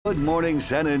Good morning,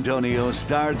 San Antonio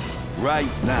starts right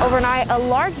now. Overnight, a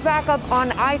large backup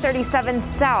on I-37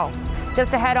 South.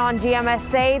 Just ahead on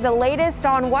GMSA, the latest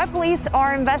on why police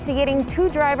are investigating two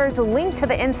drivers linked to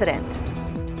the incident.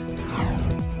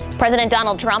 President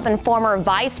Donald Trump and former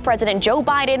Vice President Joe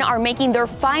Biden are making their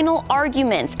final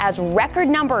arguments as record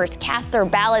numbers cast their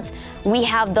ballots. We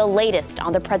have the latest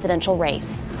on the presidential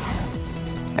race.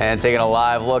 And taking a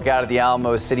live look out at the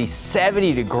Alamo City,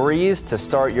 70 degrees to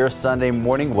start your Sunday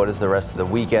morning. What does the rest of the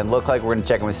weekend look like? We're going to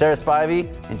check in with Sarah Spivey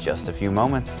in just a few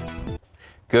moments.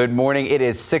 Good morning. It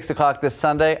is 6 o'clock this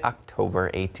Sunday,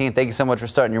 October 18th. Thank you so much for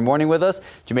starting your morning with us. Did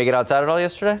you make it outside at all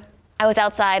yesterday? I was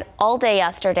outside all day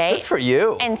yesterday. Good for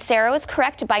you. And Sarah was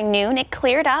correct. By noon, it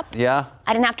cleared up. Yeah.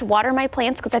 I didn't have to water my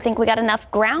plants because I think we got enough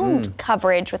ground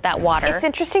coverage with that water. It's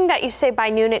interesting that you say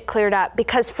by noon it cleared up,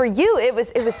 because for you it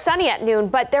was sunny at noon,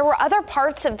 but there were other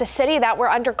parts of the city that were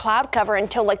under cloud cover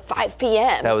until like 5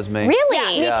 p.m. That was me.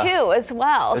 Really? Yeah, me too as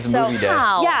well. It was a movie day.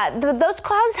 Wow. Yeah, those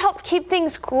clouds helped keep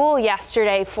things cool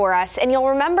yesterday for us. And you'll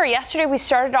remember yesterday we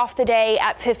started off the day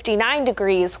at 59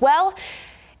 degrees. Well,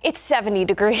 it's 70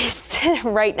 degrees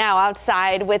right now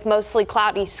outside with mostly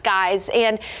cloudy skies.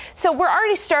 And so we're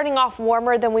already starting off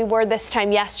warmer than we were this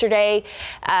time yesterday.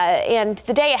 And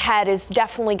the day ahead is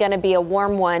definitely going to be a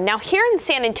warm one. Now here in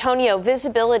San Antonio,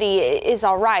 visibility is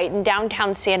all right in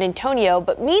downtown San Antonio.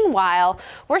 But meanwhile,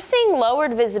 we're seeing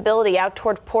lowered visibility out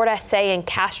toward Port SA and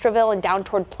Castroville and down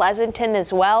toward Pleasanton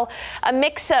as well. A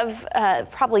mix of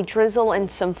probably drizzle and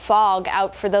some fog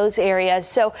out for those areas.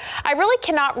 So I really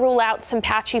cannot rule out some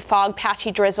patchy fog,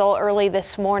 patchy drizzle early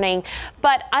this morning.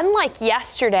 But unlike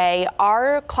yesterday,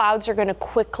 our clouds are going to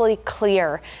quickly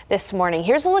clear this morning.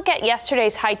 Here's a look at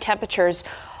yesterday's high temperatures.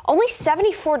 Only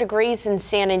 74 degrees in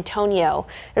San Antonio.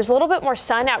 There's a little bit more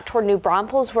sun out toward New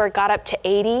Braunfels where it got up to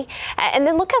 80. And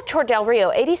then look out toward Del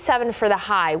Rio, 87 for the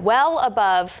high, well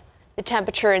above the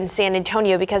temperature in San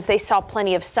Antonio because they saw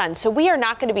plenty of sun. So we are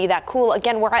not going to be that cool.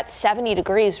 Again, we're at 70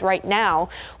 degrees right now.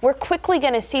 We're quickly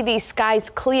going to see these skies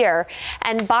clear.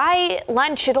 And by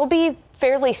lunch, it'll be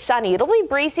fairly sunny. It'll be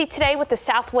breezy today with the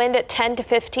south wind at 10 to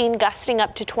 15, gusting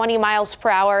up to 20 miles per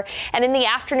hour. And in the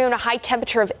afternoon, a high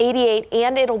temperature of 88,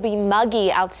 and it'll be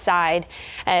muggy outside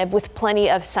with plenty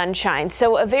of sunshine.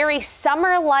 So a very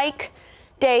summer-like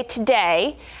day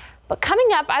today. But coming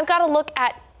up, I've got to look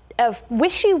at a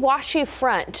wishy-washy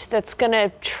front that's going to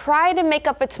try to make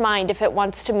up its mind if it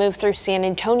wants to move through San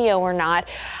Antonio or not.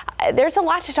 There's a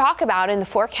lot to talk about in the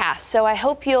forecast, so I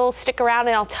hope you'll stick around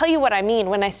and I'll tell you what I mean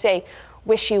when I say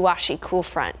wishy-washy cool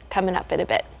front coming up in a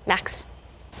bit. Max.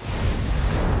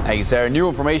 Thank you, Sarah. New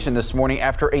information this morning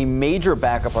after a major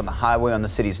backup on the highway on the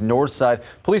city's north side.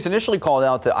 Police initially called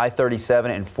out to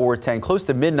I-37 and 410 close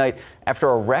to midnight after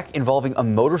a wreck involving a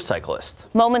motorcyclist.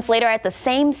 Moments later at the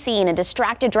same scene, a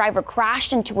distracted driver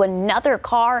crashed into another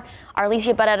car. Our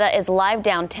Alicia Barrera is live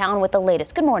downtown with the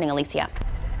latest. Good morning, Alicia.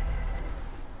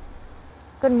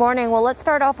 Good morning. Well, let's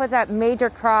start off with that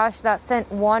major crash that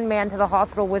sent one man to the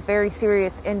hospital with very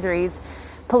serious injuries.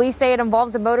 Police say it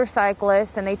involves a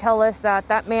motorcyclist, and they tell us that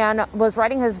that man was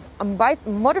riding his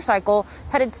motorcycle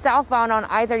headed southbound on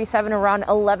I-37 around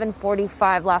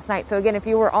 11:45 last night. So again, if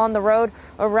you were on the road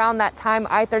around that time,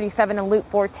 I-37 and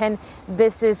Loop 410,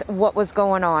 this is what was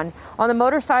going on. On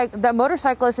the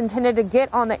motorcyclist intended to get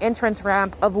on the entrance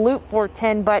ramp of Loop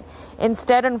 410, but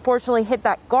instead unfortunately hit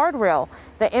that guardrail.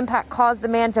 The impact caused the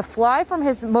man to fly from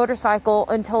his motorcycle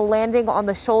until landing on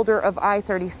the shoulder of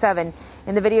I-37.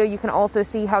 In the video, you can also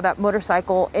see how that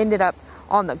motorcycle ended up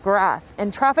on the grass.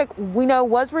 And traffic, we know,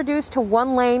 was reduced to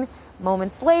one lane.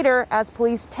 Moments later, as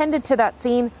police tended to that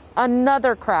scene,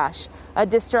 another crash. A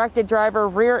distracted driver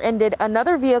rear-ended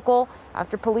another vehicle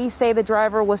after police say the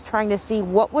driver was trying to see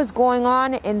what was going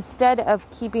on instead of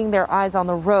keeping their eyes on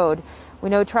the road.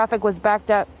 We know traffic was backed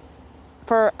up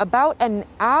for about an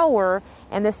hour,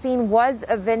 and the scene was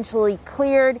eventually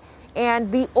cleared.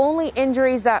 And the only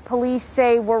injuries that police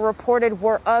say were reported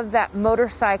were of that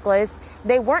motorcyclist.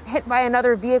 They weren't hit by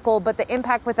another vehicle, but the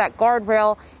impact with that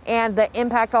guardrail and the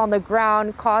impact on the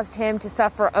ground caused him to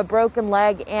suffer a broken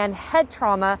leg and head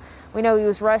trauma. We know he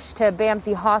was rushed to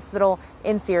BAMC Hospital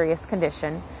in serious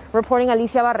condition. Reporting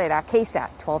Alicia Barrera, KSAT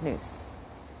 12 News.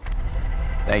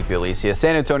 Thank you, Alicia.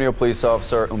 San Antonio police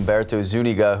officer Humberto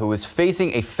Zuniga, who is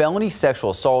facing a felony sexual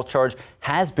assault charge,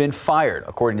 has been fired,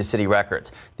 according to city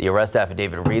records. The arrest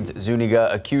affidavit reads Zuniga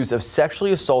accused of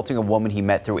sexually assaulting a woman he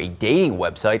met through a dating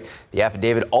website. The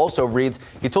affidavit also reads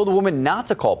he told the woman not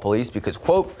to call police because,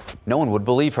 quote, no one would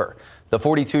believe her. The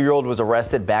 42-year-old was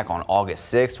arrested back on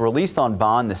August 6th, released on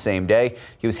bond the same day.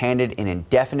 He was handed an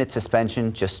indefinite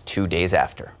suspension just 2 days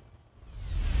after.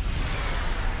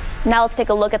 Now let's take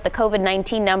a look at the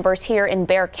COVID-19 numbers here in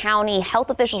Bexar County.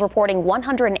 Health officials reporting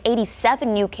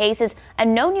 187 new cases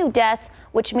and no new deaths,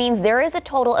 which means there is a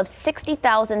total of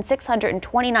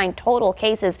 60,629 total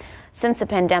cases since the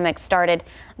pandemic started.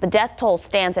 The death toll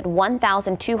stands at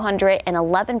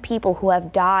 1,211 people who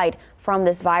have died from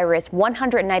this virus.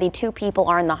 192 people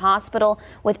are in the hospital,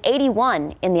 with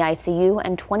 81 in the ICU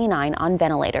and 29 on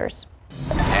ventilators.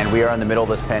 And we are in the middle of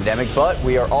this pandemic, but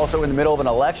we are also in the middle of an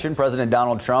election. President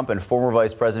Donald Trump and former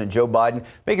Vice President Joe Biden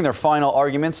making their final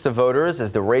arguments to voters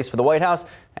as the race for the White House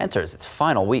enters its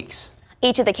final weeks.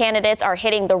 Each of the candidates are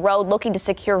hitting the road looking to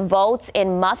secure votes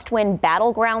in must-win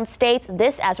battleground states.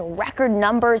 This as record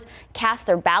numbers cast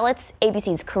their ballots.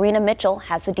 ABC's Karina Mitchell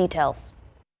has the details.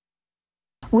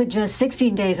 With just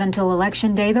 16 days until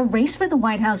Election Day, the race for the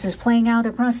White House is playing out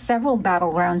across several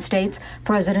battleground states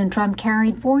President Trump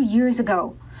carried 4 years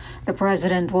ago. The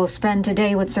president will spend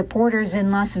today with supporters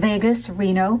in Las Vegas,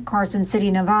 Reno, Carson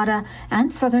City, Nevada,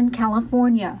 and Southern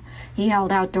California. He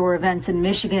held outdoor events in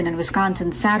Michigan and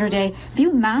Wisconsin Saturday.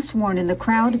 Few masks worn in the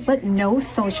crowd, but no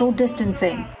social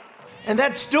distancing. And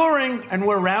that's during, and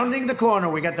we're rounding the corner.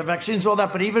 We got the vaccines, all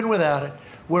that, but even without it,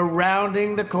 we're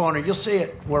rounding the corner. You'll see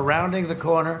it. We're rounding the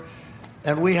corner,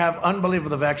 and we have unbelievable.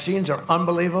 The vaccines are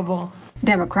unbelievable.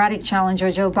 Democratic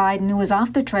challenger Joe Biden, who was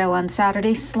off the trail on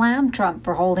Saturday, slammed Trump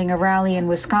for holding a rally in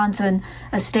Wisconsin,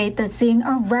 a state that's seeing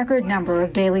a record number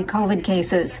of daily COVID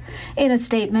cases. In a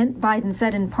statement, Biden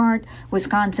said in part,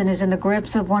 Wisconsin is in the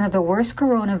grips of one of the worst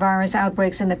coronavirus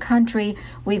outbreaks in the country.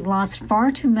 We've lost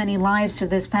far too many lives to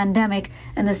this pandemic,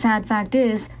 and the sad fact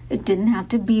is, it didn't have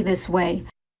to be this way.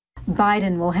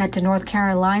 Biden will head to North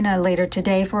Carolina later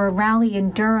today for a rally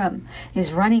in Durham.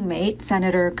 His running mate,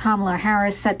 Senator Kamala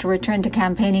Harris, set to return to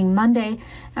campaigning Monday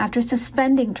after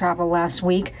suspending travel last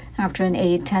week after an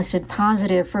aide tested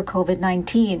positive for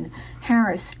COVID-19.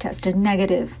 Harris tested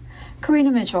negative. Karina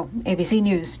Mitchell, ABC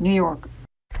News, New York.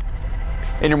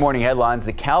 In your morning headlines,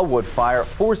 the Calwood fire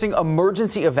forcing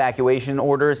emergency evacuation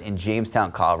orders in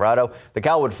Jamestown, Colorado. The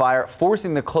Calwood fire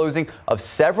forcing the closing of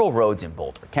several roads in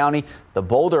Boulder County. The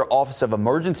Boulder Office of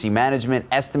Emergency Management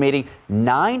estimating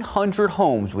 900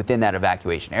 homes within that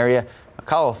evacuation area.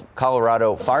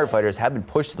 Colorado firefighters have been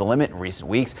pushed to the limit in recent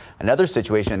weeks. Another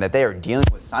situation that they are dealing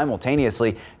with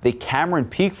simultaneously, the Cameron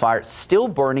Peak fire still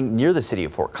burning near the city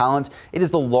of Fort Collins. It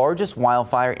is the largest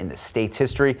wildfire in the state's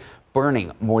history,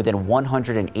 burning more than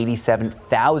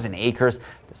 187,000 acres.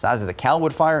 The size of the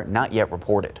Calwood fire not yet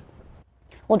reported.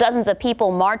 Well, dozens of people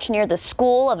marched near the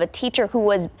school of a teacher who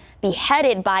was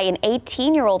beheaded by an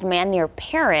 18-year-old man near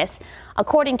Paris.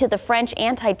 According to the French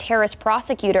anti-terrorist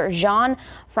prosecutor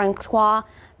Jean-Francois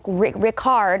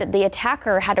Ricard, the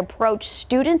attacker had approached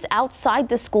students outside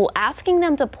the school, asking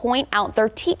them to point out their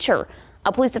teacher.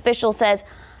 A police official says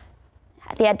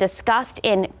they had discussed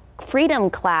in freedom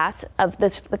class of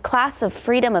the class of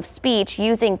freedom of speech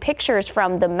using pictures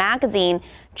from the magazine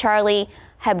Charlie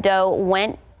Hebdo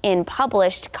went in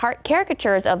published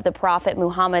caricatures of the Prophet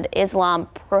Muhammad. Islam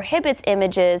prohibits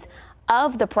images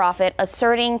of the Prophet,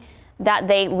 asserting that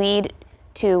they lead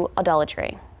to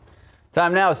idolatry.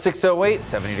 Time now is 6:08,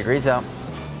 70 degrees out.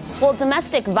 Well,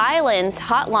 domestic violence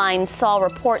hotlines saw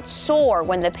reports soar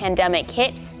when the pandemic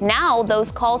hit. Now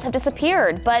those calls have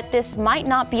disappeared, but this might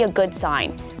not be a good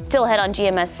sign. Still ahead on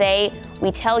GMSA,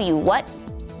 we tell you what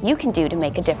you can do to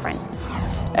make a difference.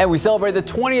 And we celebrate the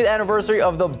 20th anniversary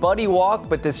of the Buddy Walk,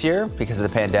 but this year, because of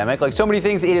the pandemic, like so many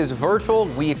things, it is virtual.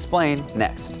 We explain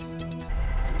next.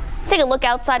 Let's take a look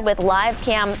outside with live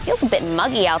cam. It feels a bit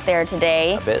muggy out there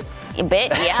today. A bit. A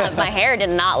bit, yeah. My hair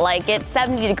did not like it.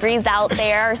 70 degrees out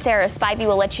there. Sarah Spivey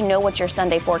will let you know what your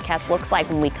Sunday forecast looks like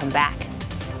when we come back.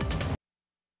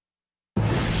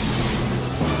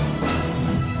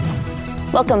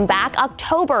 Welcome back.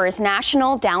 October is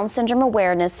National Down Syndrome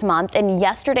Awareness Month, and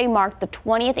yesterday marked the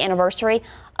 20th anniversary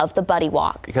of the Buddy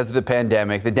Walk. Because of the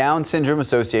pandemic, the Down Syndrome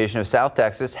Association of South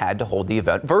Texas had to hold the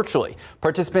event virtually.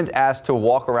 Participants asked to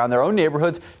walk around their own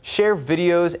neighborhoods, share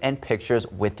videos and pictures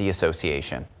with the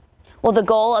association. Well, the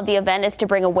goal of the event is to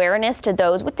bring awareness to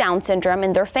those with Down syndrome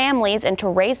and their families and to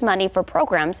raise money for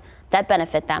programs that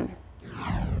benefit them.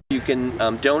 You can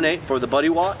donate for the Buddy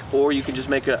Walk, or you can just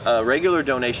make a regular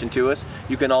donation to us.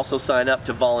 You can also sign up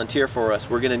to volunteer for us.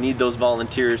 We're going to need those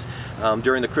volunteers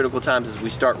during the critical times as we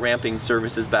start ramping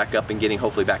services back up and getting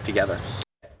hopefully back together.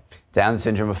 Down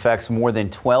syndrome affects more than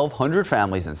 1,200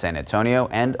 families in San Antonio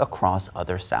and across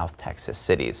other South Texas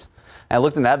cities. And I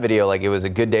looked in that video like it was a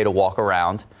good day to walk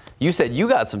around. You said you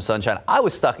got some sunshine. I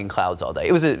was stuck in clouds all day.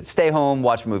 It was a stay home,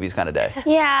 watch movies kind of day.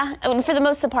 Yeah, for the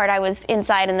most part, I was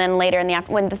inside, and then later in the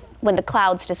afternoon, when the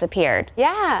clouds disappeared.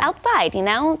 Yeah. Outside, you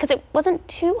know, because it wasn't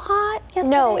too hot yesterday.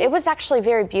 No, it was actually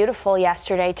very beautiful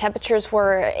yesterday. Temperatures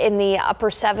were in the upper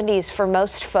 70s for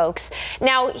most folks.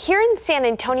 Now, here in San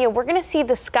Antonio, we're going to see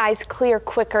the skies clear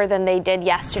quicker than they did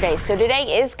yesterday. So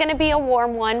today is going to be a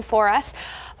warm one for us.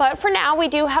 But for now, we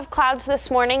do have clouds this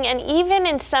morning, and even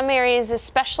in some areas,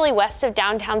 especially west of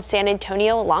downtown San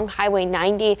Antonio, along Highway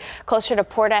 90, closer to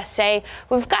Port SA,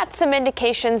 we've got some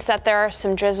indications that there is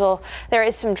some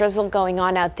drizzle going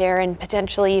on out there, and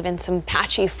potentially even some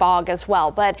patchy fog as well.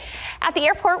 But at the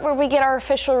airport where we get our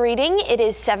official reading, it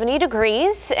is 70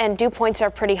 degrees, and dew points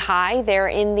are pretty high. They're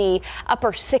in the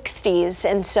upper 60s,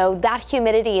 and so that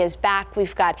humidity is back.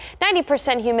 We've got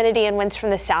 90% humidity and winds from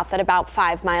the south at about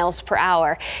 5 miles per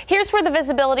hour. Here's where the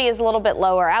visibility is a little bit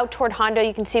lower. Out toward Hondo,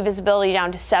 you can see visibility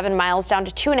down to 7 miles, down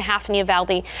to 2.5 in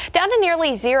Uvalde, down to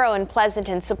nearly 0 in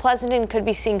Pleasanton. So Pleasanton could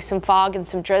be seeing some fog and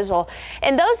some drizzle.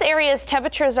 In those areas,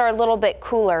 temperatures are a little bit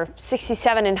cooler.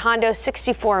 67 in Hondo,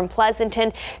 64 in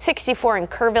Pleasanton, 64 in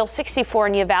Kerrville, 64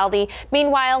 in Uvalde.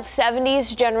 Meanwhile,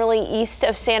 70s generally east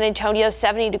of San Antonio,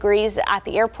 70 degrees at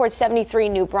the airport, 73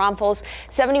 in New Braunfels,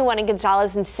 71 in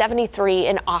Gonzales, and 73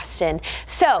 in Austin.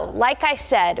 So, like I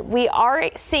said, we are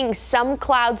seeing some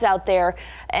clouds out there,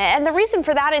 and the reason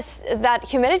for that is that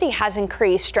humidity has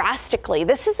increased drastically.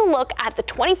 This is a look at the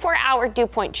 24-hour dew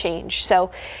point change. So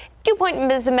dew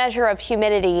point is a measure of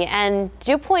humidity, and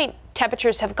dew point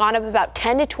temperatures have gone up about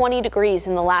 10 to 20 degrees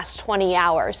in the last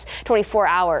 24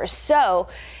 hours. So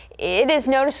it is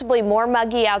noticeably more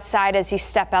muggy outside as you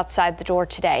step outside the door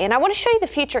today. And I want to show you the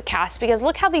future cast, because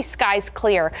look how these skies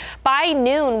clear. By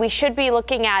noon, we should be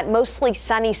looking at mostly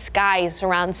sunny skies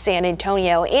around San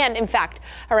Antonio and, in fact,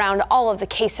 around all of the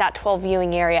KSAT 12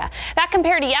 viewing area. That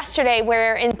compared to yesterday,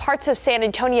 where in parts of San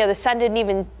Antonio, the sun didn't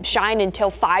even shine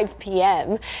until 5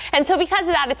 p.m. And so because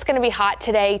of that, it's going to be hot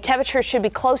today. Temperatures should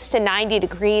be close to 90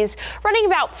 degrees, running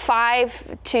about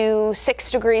 5 to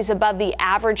 6 degrees above the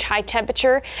average high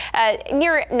temperature.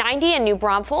 Near 90 in New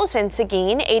Braunfels and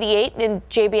Seguin, 88 in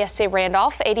GMSA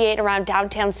Randolph, 88 around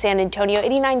downtown San Antonio,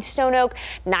 89 Stone Oak,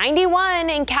 91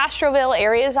 in Castroville.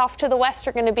 Areas off to the west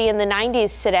are going to be in the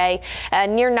 90s today,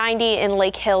 near 90 in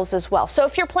Lake Hills as well. So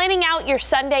if you're planning out your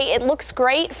Sunday, it looks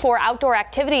great for outdoor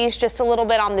activities, just a little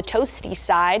bit on the toasty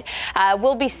side.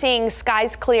 We'll be seeing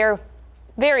skies clear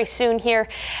very soon here,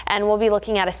 and we'll be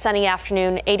looking at a sunny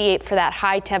afternoon, 88 for that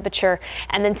high temperature.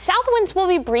 And then south winds will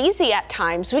be breezy at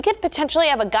times. We could potentially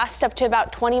have a gust up to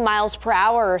about 20 miles per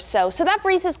hour or so. So that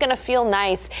breeze is going to feel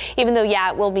nice, even though, yeah,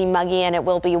 it will be muggy and it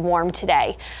will be warm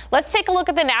today. Let's take a look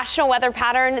at the national weather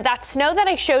pattern. That snow that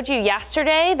I showed you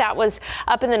yesterday, that was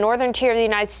up in the northern tier of the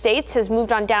United States, has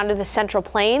moved on down to the Central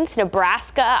Plains,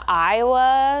 Nebraska,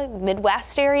 Iowa,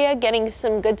 Midwest area, getting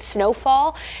some good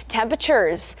snowfall.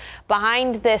 Temperatures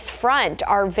behind this front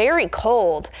are very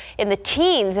cold, in the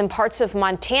teens in parts of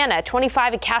Montana,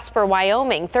 25 in Casper,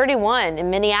 Wyoming, 31 in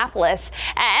Minneapolis.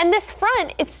 And this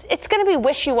front, it's going to be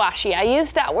wishy-washy. I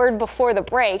used that word before the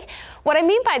break. What I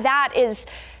mean by that is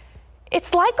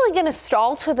it's likely going to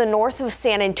stall to the north of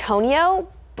San Antonio,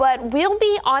 but we'll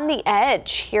be on the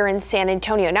edge here in San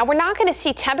Antonio. Now, we're not going to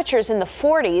see temperatures in the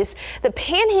 40s. The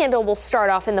Panhandle will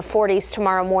start off in the 40s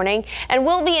tomorrow morning, and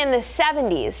we'll be in the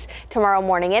 70s tomorrow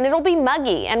morning, and it'll be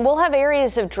muggy, and we'll have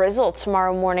areas of drizzle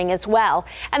tomorrow morning as well.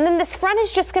 And then this front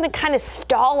is just going to kind of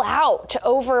stall out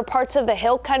over parts of the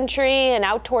hill country and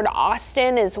out toward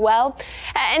Austin as well.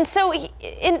 And so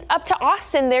up to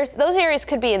Austin, those areas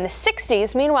could be in the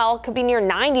 60s. Meanwhile, it could be near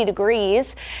 90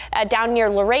 degrees down near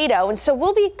Laredo. And so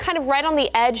we'll be kind of right on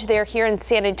the edge there here in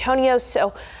San Antonio.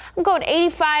 So I'm going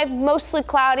 85, mostly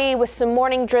cloudy with some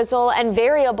morning drizzle and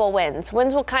variable winds.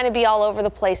 Winds will kind of be all over the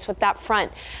place with that front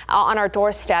on our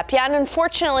doorstep. Yeah, and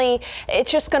unfortunately,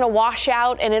 it's just going to wash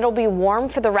out and it'll be warm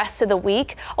for the rest of the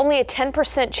week. Only a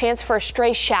 10% chance for a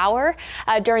stray shower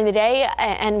during the day,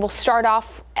 and we'll start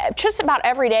off just about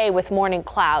every day with morning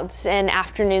clouds and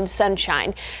afternoon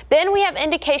sunshine. Then we have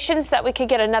indications that we could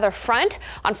get another front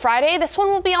on Friday. This one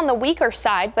will be on the weaker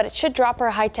side, but it should drop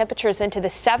our high temperatures into the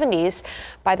 70s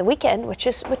by the weekend, which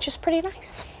is pretty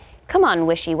nice. Come on,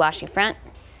 wishy-washy front.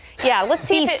 Yeah, let's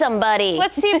see.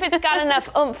 Let's see if it's got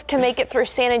enough oomph to make it through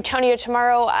San Antonio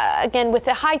tomorrow. Again, with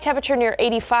the high temperature near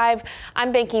 85,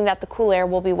 I'm banking that the cool air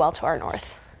will be well to our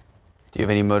north. Do you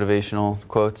have any motivational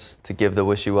quotes to give the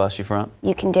wishy-washy front?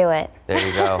 You can do it. There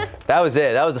you go. That was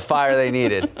it. That was the fire they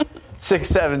needed.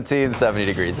 617, 70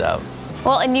 degrees out.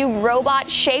 Well, a new robot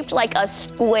shaped like a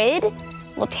squid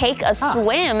will take a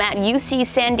swim at UC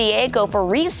San Diego for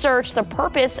research. The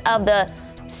purpose of the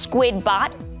squid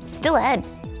bot still ahead.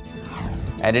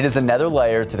 And it is another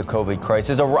layer to the COVID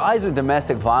crisis. A rise in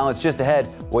domestic violence just ahead.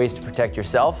 Ways to protect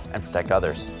yourself and protect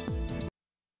others.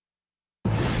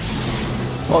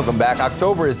 Welcome back.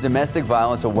 October is Domestic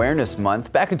Violence Awareness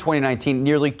Month. Back in 2019,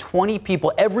 nearly 20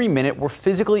 people every minute were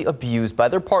physically abused by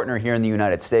their partner here in the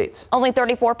United States. Only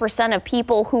 34% of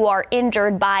people who are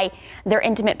injured by their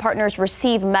intimate partners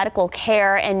receive medical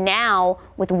care. And now,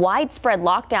 with widespread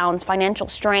lockdowns, financial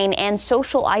strain, and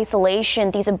social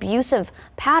isolation, these abusive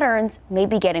patterns may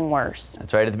be getting worse.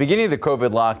 That's right. At the beginning of the COVID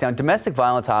lockdown, domestic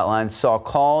violence hotlines saw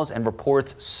calls and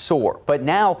reports soar. But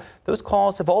now, those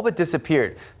calls have all but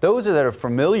disappeared. Those that are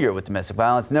familiar with domestic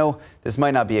violence know this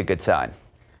might not be a good sign.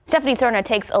 Stephanie Serna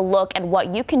takes a look at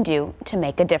what you can do to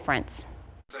make a difference.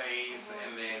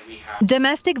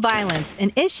 Domestic violence,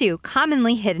 an issue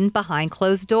commonly hidden behind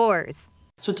closed doors.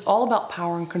 So it's all about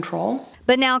power and control.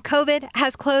 But now COVID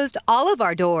has closed all of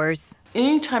our doors.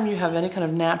 Anytime you have any kind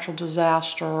of natural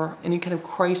disaster, any kind of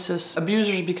crisis,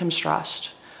 abusers become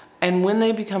stressed. And when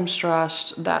they become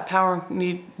stressed, that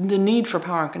the need for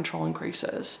power and control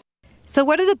increases. So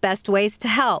what are the best ways to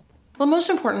help? Well, the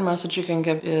most important message you can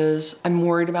give is, I'm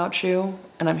worried about you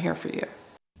and I'm here for you.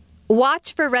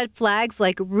 Watch for red flags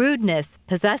like rudeness,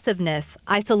 possessiveness,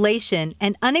 isolation,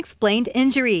 and unexplained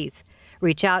injuries.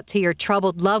 Reach out to your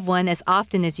troubled loved one as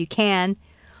often as you can.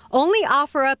 Only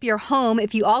offer up your home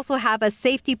if you also have a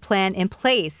safety plan in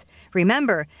place.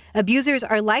 Remember, abusers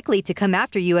are likely to come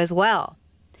after you as well.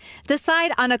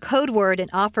 Decide on a code word and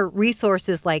offer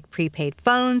resources like prepaid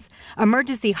phones,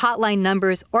 emergency hotline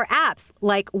numbers, or apps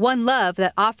like One Love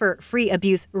that offer free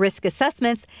abuse risk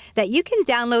assessments that you can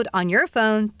download on your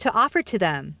phone to offer to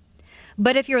them.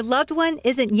 But if your loved one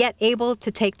isn't yet able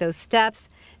to take those steps,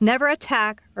 never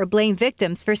attack or blame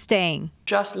victims for staying.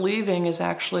 Just leaving is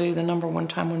actually the #1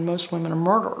 time when most women are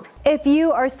murdered. If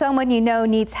you or someone you know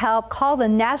needs help, call the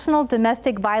National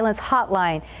Domestic Violence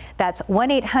Hotline. That's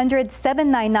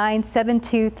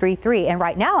 1-800-799-7233. And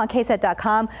right now on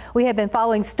KSAT.com, we have been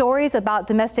following stories about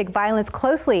domestic violence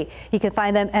closely. You can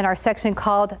find them in our section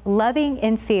called Loving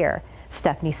in Fear.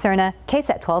 Stephanie Serna,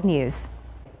 KSAT 12 News.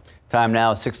 Time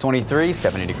now, 6:23,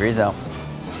 70 degrees out.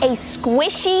 A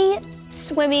squishy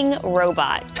swimming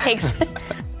robot takes,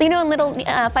 you know, in Little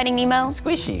Finding Nemo?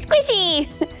 Squishy. Squishy!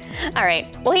 All right,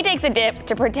 well, he takes a dip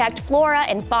to protect flora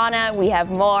and fauna. We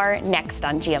have more next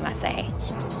on GMSA.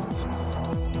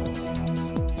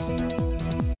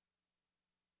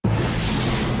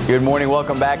 Good morning,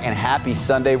 welcome back, and happy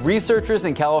Sunday. Researchers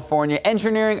in California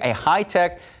engineering a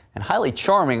high-tech and highly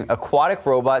charming aquatic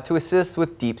robot to assist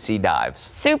with deep-sea dives.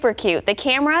 Super cute. The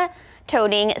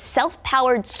camera-toting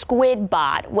self-powered squid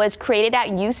bot was created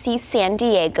at UC San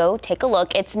Diego. Take a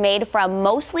look. It's made from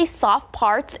mostly soft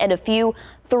parts and a few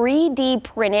 3D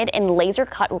printed and laser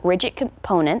cut rigid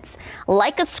components.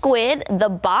 Like a squid, the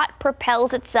bot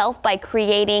propels itself by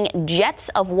creating jets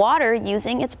of water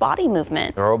using its body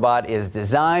movement. The robot is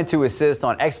designed to assist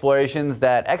on explorations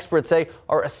that experts say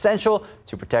are essential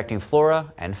to protecting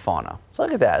flora and fauna. So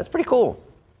look at that, it's pretty cool.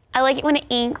 I like it when it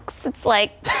inks. It's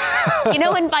like, you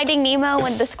know, in Finding Nemo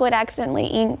when the squid accidentally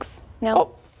inks? No?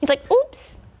 Oh. It's like,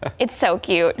 oops. It's so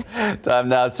cute. Time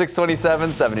now,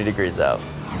 6:27, 70 degrees out.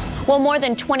 Well, more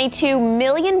than 22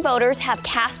 million voters have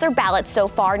cast their ballots so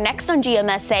far. Next on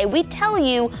GMSA, we tell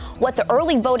you what the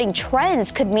early voting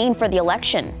trends could mean for the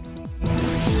election.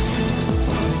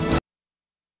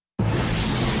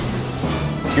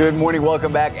 Good morning,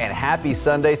 welcome back, and happy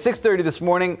Sunday. 6:30 this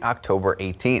morning, October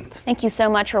 18th. Thank you so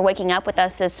much for waking up with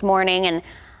us this morning. And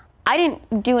I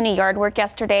didn't do any yard work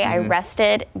yesterday. I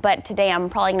rested, but today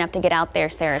I'm probably gonna have to get out there,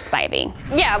 Sarah Spivey.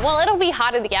 Yeah, well, it'll be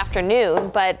hot in the afternoon,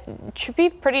 but it should be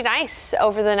pretty nice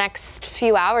over the next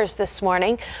few hours this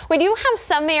morning. We do have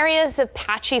some areas of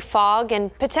patchy fog and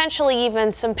potentially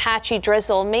even some patchy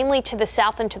drizzle, mainly to the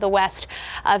south and to the west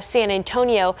of San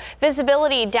Antonio.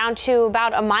 Visibility down to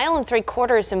about 1.75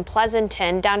 miles in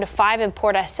Pleasanton, down to 5 in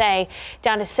Port SA,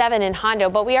 down to 7 in Hondo,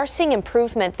 but we are seeing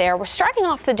improvement there. We're starting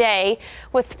off the day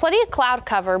with plenty of cloud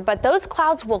cover, but those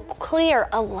clouds will clear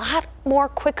a lot more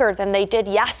quicker than they did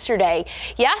yesterday.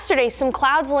 Yesterday, some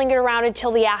clouds lingered around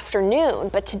until the afternoon,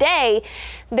 but today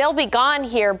they'll be gone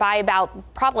here by about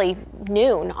probably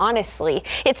noon, honestly.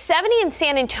 It's 70 in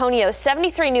San Antonio,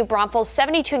 73 in New Braunfels,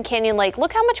 72 in Canyon Lake.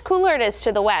 Look how much cooler it is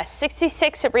to the west.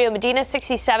 66 at Rio Medina,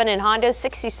 67 in Hondo,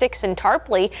 66 in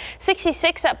Tarpley,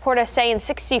 66 at Port SA, and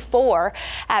 64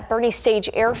 at Bernie Stage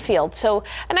Airfield. So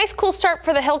a nice cool start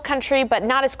for the hill country, but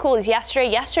not as cool as yesterday.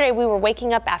 Yesterday we were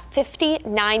waking up at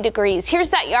 59 degrees degrees. Here's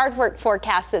that yard work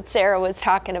forecast that Sarah was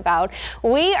talking about.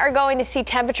 We are going to see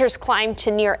temperatures climb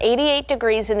to near 88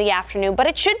 degrees in the afternoon, but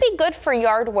it should be good for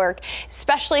yard work,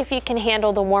 especially if you can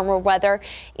handle the warmer weather.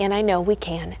 And I know we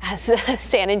can as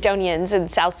San Antonians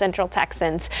and South Central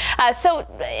Texans. So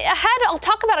ahead, I'll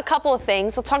talk about a couple of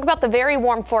things. We'll talk about the very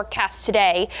warm forecast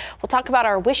today. We'll talk about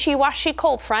our wishy-washy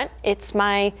cold front. It's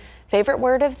my favorite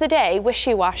word of the day,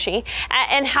 wishy-washy,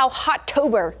 and how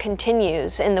Hot-tober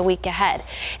continues in the week ahead.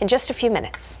 In just a few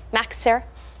minutes. Max, Sarah?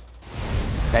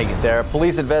 Thank you, Sarah.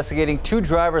 Police investigating 2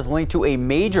 drivers linked to a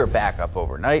major backup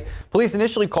overnight. Police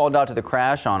initially called out to the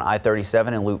crash on I-37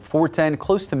 and Loop 410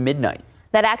 close to midnight.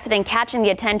 That accident catching the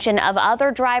attention of other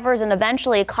drivers and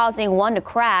eventually causing one to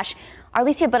crash.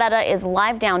 Alicia Barrera is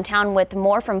live downtown with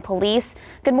more from police.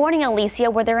 Good morning,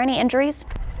 Alicia. Were there any injuries?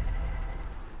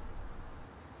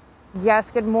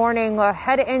 Yes, good morning. A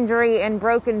head injury and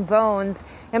broken bones.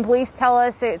 And police tell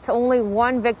us it's only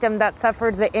one victim that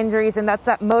suffered the injuries, and that's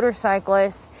that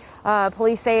motorcyclist.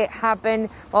 Police say it happened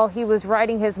while he was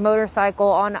riding his motorcycle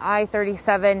on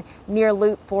I-37 near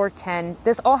Loop 410.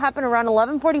 This all happened around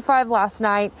 11:45 last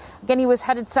night. Again, he was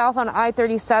headed south on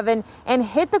I-37 and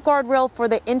hit the guardrail for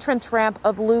the entrance ramp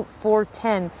of Loop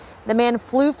 410. The man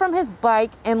flew from his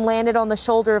bike and landed on the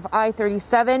shoulder of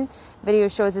I-37. Video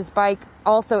shows his bike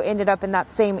also ended up in that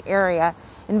same area.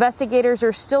 Investigators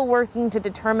are still working to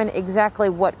determine exactly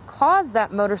what caused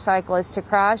that motorcyclist to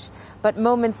crash, but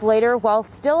moments later, while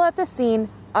still at the scene,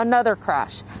 another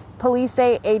crash. Police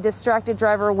say a distracted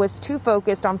driver was too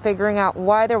focused on figuring out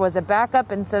why there was a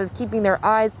backup instead of keeping their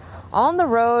eyes on the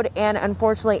road and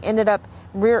unfortunately ended up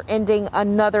rear-ending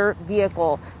another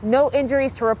vehicle. No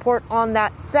injuries to report on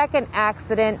that second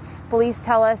accident. Police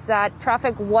tell us that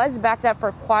traffic was backed up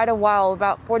for quite a while,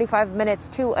 about 45 minutes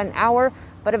to an hour,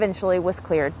 but eventually was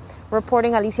cleared.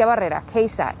 Reporting Alicia Barrera,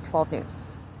 KSAT 12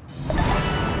 News.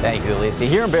 Thank you, Alicia.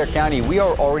 Here in Bexar County, we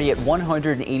are already at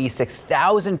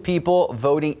 186,000 people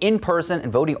voting in person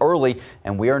and voting early,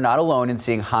 and we are not alone in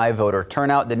seeing high voter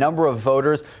turnout. The number of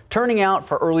voters turning out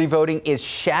for early voting is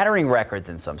shattering records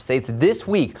in some states. This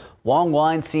week, long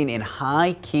lines seen in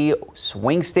high-key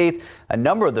swing states. A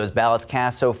number of those ballots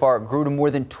cast so far grew to more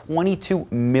than 22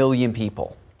 million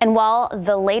people. And while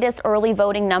the latest early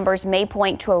voting numbers may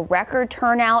point to a record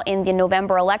turnout in the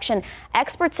November election,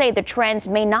 experts say the trends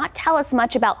may not tell us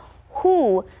much about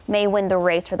who may win the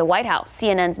race for the White House.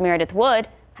 CNN's Meredith Wood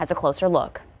has a closer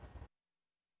look.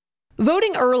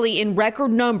 Voting early in record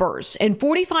numbers. In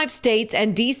 45 states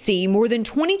and D.C., more than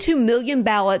 22 million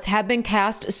ballots have been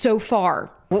cast so far.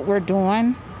 What we're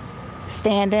doing,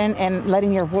 standing and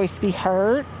letting your voice be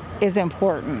heard, is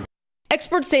important.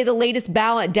 Experts say the latest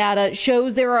ballot data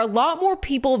shows there are a lot more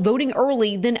people voting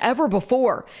early than ever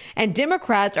before, and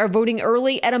Democrats are voting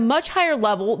early at a much higher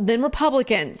level than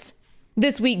Republicans.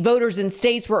 This week, voters in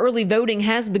states where early voting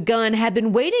has begun have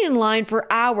been waiting in line for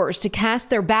hours to cast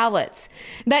their ballots.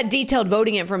 That detailed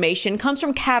voting information comes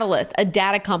from Catalyst, a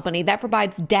data company that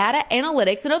provides data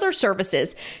analytics and other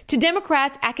services to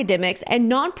Democrats, academics, and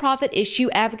nonprofit issue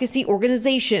advocacy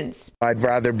organizations. I'd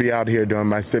rather be out here doing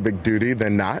my civic duty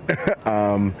than not.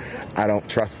 I don't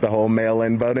trust the whole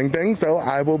mail-in voting thing, so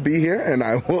I will be here and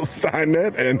I will sign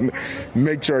it and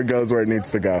make sure it goes where it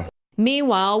needs to go.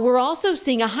 Meanwhile, we're also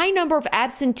seeing a high number of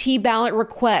absentee ballot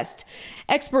requests.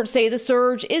 Experts say the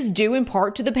surge is due in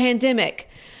part to the pandemic.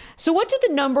 So what do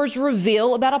the numbers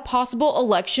reveal about a possible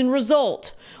election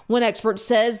result? One expert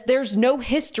says there's no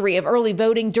history of early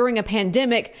voting during a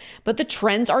pandemic, but the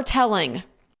trends are telling.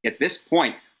 At this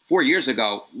point, 4 years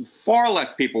ago, far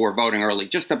less people were voting early,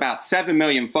 just about 7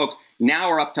 million folks. Now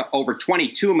we're up to over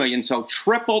 22 million, so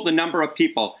triple the number of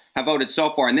people have voted so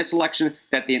far in this election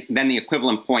than the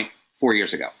equivalent point 4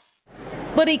 years ago.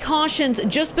 But he cautions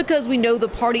just because we know the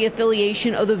party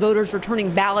affiliation of the voters returning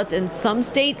ballots in some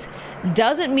states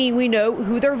doesn't mean we know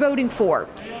who they're voting for.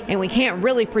 And we can't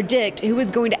really predict who is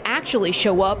going to actually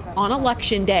show up on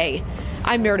Election Day.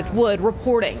 I'm Meredith Wood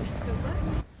reporting.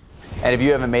 And if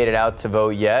you haven't made it out to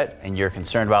vote yet and you're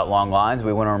concerned about long lines,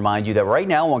 we want to remind you that right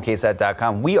now on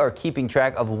KSAT.com, we are keeping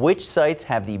track of which sites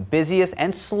have the busiest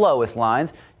and slowest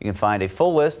lines. You can find a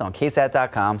full list on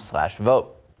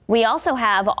KSAT.com/vote. We also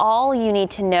have all you need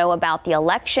to know about the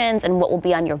elections and what will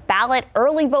be on your ballot.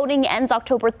 Early voting ends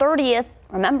October 30th.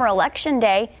 Remember, Election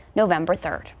Day, November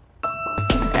 3rd.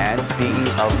 And speaking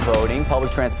of voting,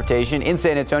 public transportation in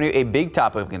San Antonio, a big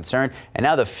topic of concern. And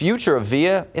now the future of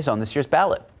VIA is on this year's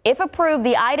ballot. If approved,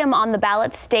 the item on the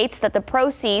ballot states that the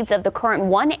proceeds of the current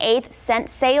 1/8 cent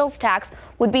sales tax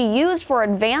would be used for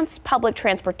advanced public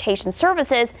transportation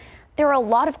services. there are a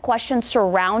lot of questions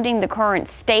surrounding the current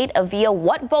state of VIA,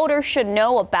 what voters should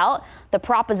know about the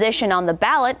proposition on the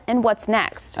ballot, and what's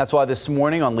next. That's why this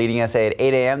morning on Leading SA at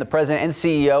 8 a.m., the president and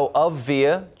CEO of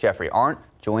VIA, Jeffrey Arndt,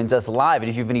 joins us live. And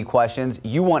if you have any questions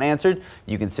you want answered,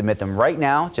 you can submit them right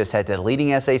now. Just head to the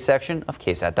Leading SA section of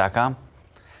KSAT.com.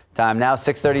 Time now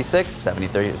 6:36,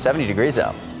 70 degrees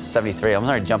out. 73. I'm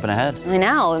already jumping ahead. I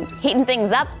know, heating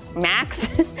things up, Max.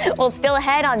 Well, still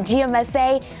ahead on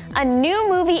GMSA, a new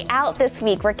movie out this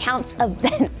week recounts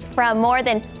events from more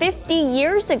than 50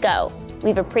 years ago. We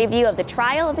have a preview of the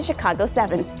trial of the Chicago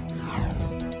 7.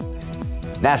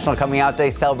 National Coming Out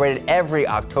Day celebrated every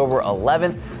October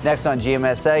 11th. Next on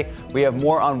GMSA, we have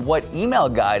more on what email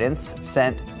guidance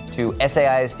sent to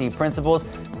SAISD principals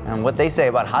and what they say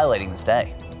about highlighting this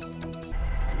day.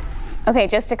 Okay,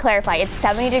 just to clarify, it's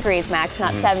 70 degrees, Max,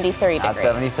 not 73 degrees. Not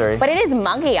 73. But it is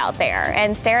muggy out there.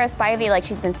 And Sarah Spivey, like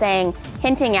she's been saying,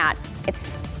 hinting at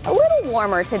it's a little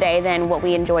warmer today than what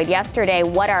we enjoyed yesterday.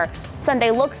 What our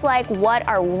Sunday looks like, what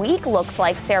our week looks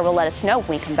like, Sarah will let us know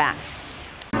when we come back.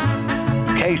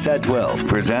 KSAT 12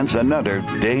 presents another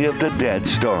Day of the Dead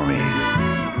story.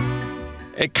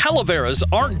 Calaveras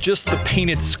aren't just the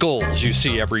painted skulls you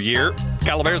see every year.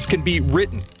 Calaveras can be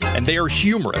written, and they are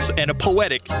humorous and a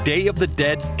poetic Day of the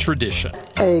Dead tradition.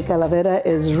 A calavera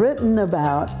is written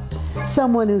about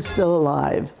someone who's still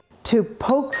alive. To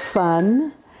poke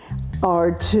fun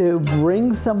or to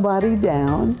bring somebody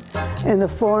down in the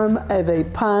form of a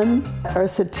pun or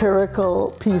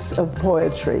satirical piece of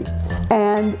poetry.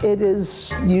 And it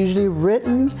is usually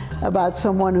written about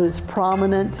someone who's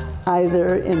prominent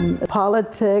either in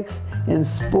politics, in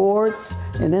sports,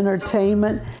 in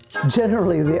entertainment.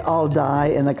 Generally, they all die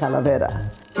in the calavera.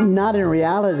 Not in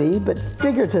reality, but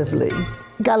figuratively.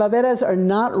 Calaveras are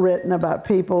not written about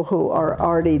people who are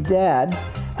already dead,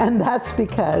 and that's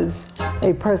because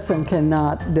a person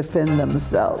cannot defend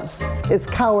themselves. It's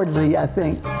cowardly, I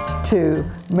think, to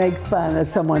make fun of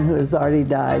someone who has already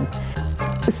died.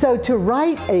 So to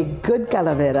write a good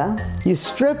calavera, you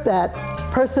strip that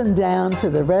person down to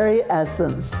the very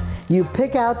essence. You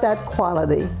pick out that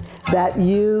quality that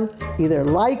you either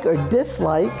like or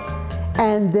dislike,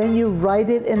 and then you write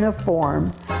it in a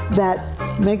form that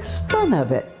makes fun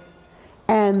of it,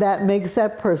 and that makes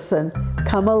that person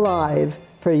come alive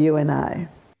for you and I.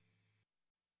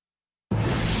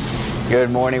 Good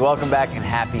morning, welcome back, and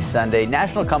happy Sunday.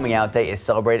 National Coming Out Day is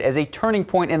celebrated as a turning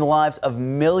point in the lives of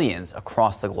millions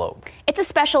across the globe. It's a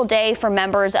special day for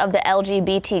members of the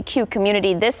LGBTQ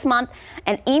community. This month,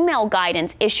 an email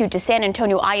guidance issued to San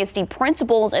Antonio ISD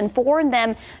principals informed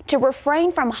them to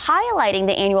refrain from highlighting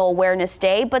the annual Awareness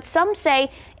Day, but some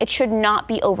say it should not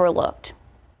be overlooked.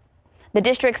 The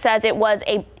district says it was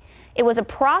a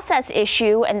process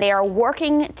issue, and they are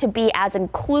working to be as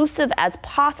inclusive as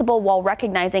possible while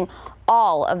recognizing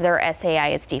all of their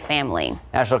SAISD family.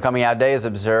 National Coming Out Day is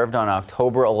observed on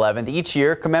October 11th each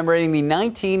year, commemorating the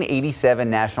 1987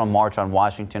 National March on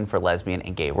Washington for lesbian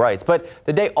and gay rights. But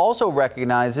the day also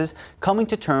recognizes coming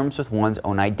to terms with one's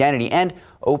own identity and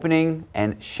opening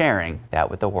and sharing that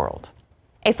with the world.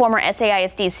 A former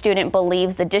SAISD student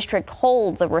believes the district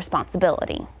holds a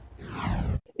responsibility.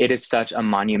 It is such a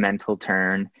monumental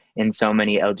turn in so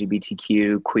many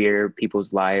LGBTQ queer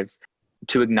people's lives.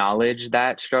 To acknowledge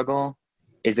that struggle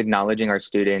is acknowledging our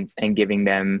students and giving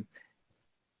them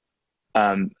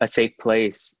a safe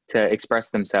place to express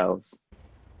themselves.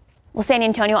 Well, San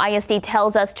Antonio ISD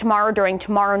tells us tomorrow during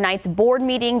tomorrow night's board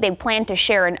meeting, they plan to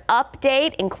share an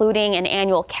update, including an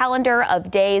annual calendar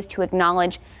of days to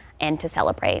acknowledge and to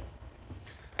celebrate.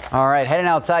 All right, heading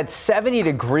outside, 70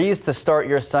 degrees to start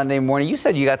your Sunday morning. You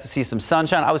said you got to see some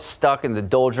sunshine. I was stuck in the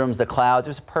doldrums, the clouds.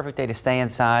 It was a perfect day to stay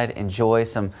inside, enjoy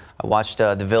some. I watched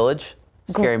The Village,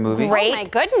 scary movie. Great. Oh my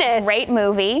goodness. Great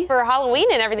movie. For Halloween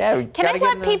and everything. Yeah, Can I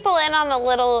let people in on a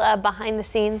little behind the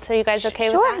scenes? Are you guys okay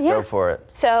with that? Go for it.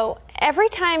 So every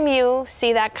time you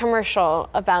see that commercial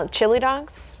about chili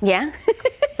dogs. Yeah.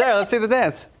 Sarah, let's see the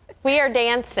dance. We are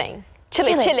dancing.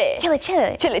 Chili, chili. Chili,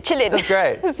 chili. Chili, chili. That's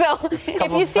great. So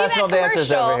if you see that dancers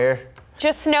over commercial, here.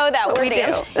 just know that we're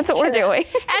dancing. That's what we're doing.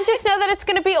 And just know that it's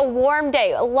going to be a warm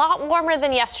day, a lot warmer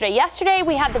than yesterday. Yesterday,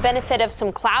 we had the benefit of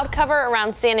some cloud cover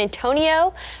around San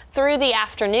Antonio through the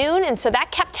afternoon, and so that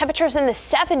kept temperatures in the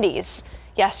 70s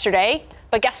yesterday.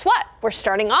 But guess what? We're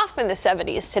starting off in the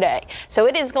 70s today. So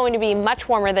it is going to be much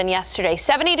warmer than yesterday.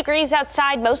 70 degrees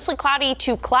outside, mostly cloudy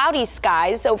to cloudy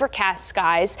skies, overcast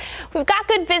skies. We've got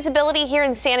good visibility here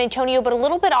in San Antonio, but a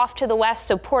little bit off to the west.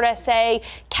 So Port SA,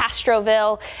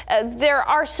 Castroville, there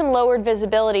are some lowered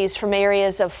visibilities from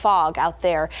areas of fog out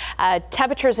there.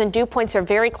 Temperatures and dew points are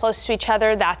very close to each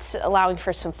other. That's allowing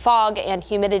for some fog and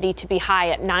humidity to be high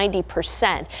at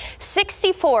 90%.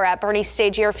 64 at Bernie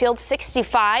Stage Airfield,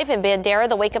 65 in Bandera.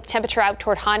 The wake up temperature out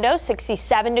toward Hondo,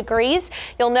 67 degrees.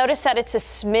 You'll notice that it's a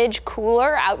smidge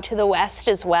cooler out to the west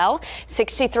as well.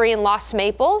 63 in Los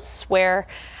Maples, where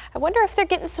I wonder if they're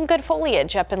getting some good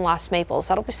foliage up in Los Maples.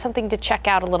 That'll be something to check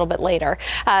out a little bit later.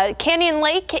 Canyon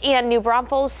Lake and New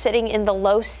Braunfels sitting in the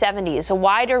low 70s. A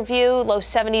wider view, low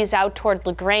 70s out toward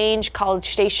LaGrange, College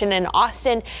Station, and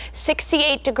Austin.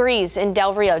 68 degrees in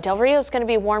Del Rio. Del Rio is going to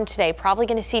be warm today. Probably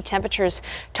going to see temperatures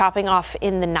topping off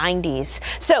in the 90s.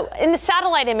 So in the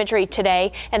satellite imagery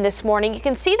today and this morning, you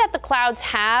can see that the clouds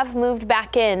have moved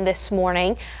back in this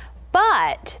morning,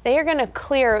 but they are going to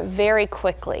clear very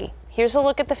quickly. Here's a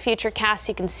look at the futurecast.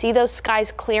 You can see those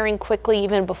skies clearing quickly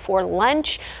even before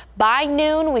lunch. By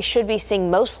noon, we should be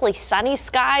seeing mostly sunny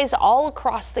skies all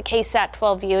across the KSAT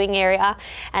 12 viewing area,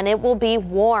 and it will be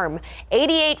warm.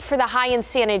 88 for the high in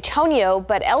San Antonio,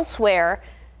 but elsewhere,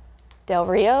 Del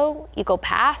Rio, Eagle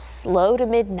Pass, low to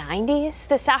mid 90s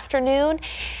this afternoon.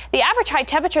 The average high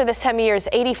temperature this time of year is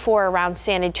 84 around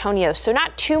San Antonio, so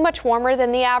not too much warmer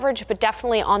than the average, but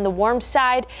definitely on the warm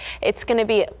side. It's going to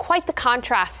be quite the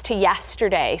contrast to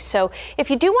yesterday. So if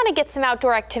you do want to get some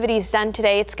outdoor activities done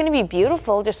today, it's going to be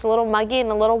beautiful, just a little muggy and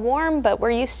a little warm, but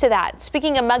we're used to that.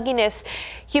 Speaking of mugginess,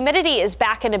 humidity is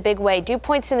back in a big way. Dew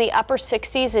points in the upper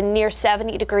 60s and near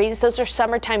 70 degrees. Those are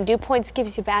summertime dew points,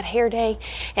 gives you a bad hair day,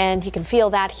 and you can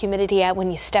feel that humidity when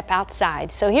you step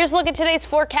outside. So here's a look at today's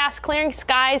forecast. Clearing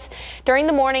skies during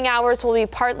the morning hours will be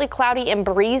partly cloudy and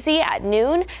breezy at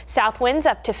noon. South winds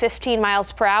up to 15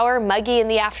 miles per hour. Muggy in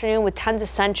the afternoon with tons of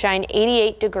sunshine,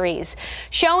 88 degrees.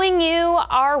 Showing you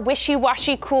our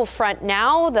wishy-washy cool front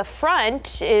now. The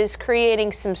front is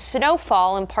creating some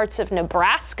snowfall in parts of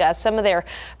Nebraska, some of their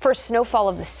first snowfall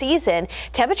of the season.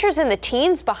 Temperatures in the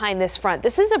teens behind this front.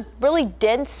 This is a really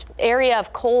dense area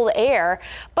of cold air,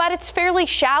 but it's fairly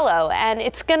shallow, and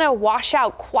it's going to wash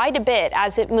out quite a bit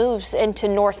as it moves into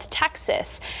North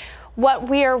Texas. What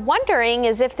we are wondering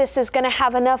is if this is going to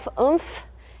have enough oomph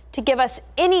to give us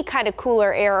any kind of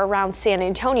cooler air around San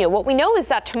Antonio. What we know is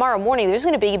that tomorrow morning there's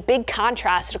going to be a big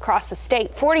contrast across the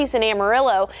state. 40s in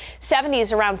Amarillo,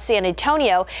 70s around San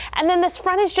Antonio, and then this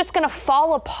front is just going to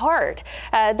fall apart.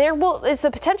 There is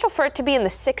the potential for it to be in the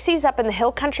 60s up in the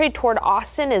hill country toward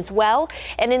Austin as well,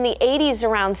 and in the 80s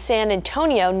around San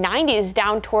Antonio, 90s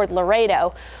down toward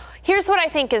Laredo. Here's what I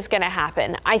think is going to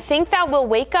happen. I think that we'll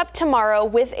wake up tomorrow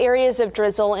with areas of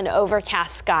drizzle and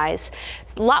overcast skies.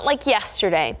 It's a lot like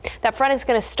yesterday. That front is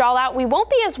going to stall out. We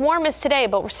won't be as warm as today,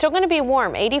 but we're still going to be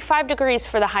warm. 85 degrees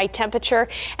for the high temperature.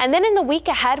 And then in the week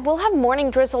ahead, we'll have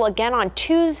morning drizzle again on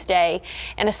Tuesday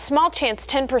and a small chance,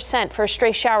 10% for a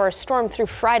stray shower or storm through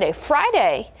Friday.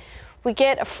 Friday, we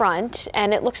get a front,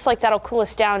 and it looks like that'll cool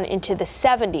us down into the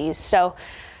 70s. So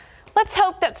let's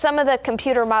hope that some of the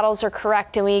computer models are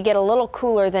correct and we get a little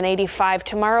cooler than 85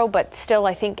 tomorrow, but still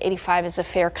I think 85 is a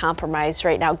fair compromise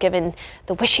right now given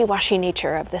the wishy-washy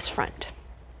nature of this front.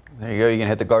 There you go. You gonna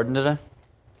hit the garden today?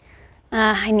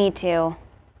 I need to.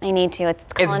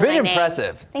 It's been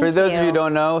impressive. For those of you who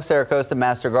don't know, Sarah Costa,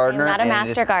 master gardener. I'm not a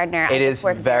master gardener. It is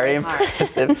very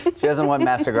impressive. She doesn't want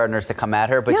master gardeners to come at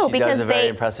her, but she does a very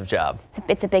impressive job.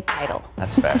 It's a big title.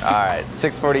 That's fair. All right,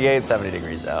 6:48, 70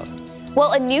 degrees out.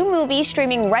 Well, a new movie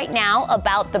streaming right now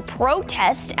about the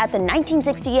protest at the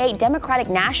 1968 Democratic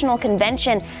National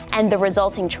Convention and the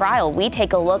resulting trial. We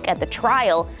take a look at the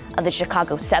trial of the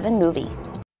Chicago 7 movie.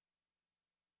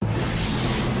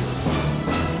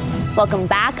 Welcome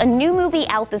back. A new movie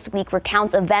out this week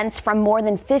recounts events from more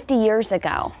than 50 years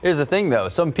ago. Here's the thing, though.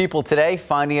 Some people today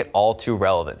finding it all too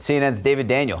relevant. CNN's David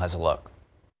Daniel has a look.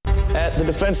 At the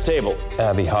defense table,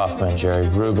 Abby Hoffman, Jerry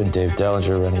Rubin, Dave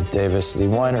Dellinger, Rennie Davis, Lee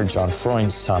Weiner, John Freund,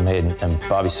 Tom Hayden, and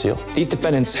Bobby Seale. These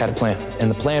defendants had a plan,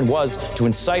 and the plan was to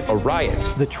incite a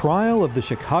riot. The trial of the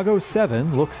Chicago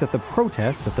 7 looks at the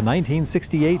protests at the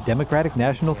 1968 Democratic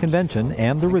National Convention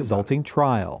and the resulting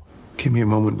trial. Give me a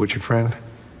moment, would you, friend?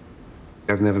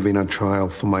 I've never been on trial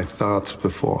for my thoughts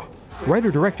before.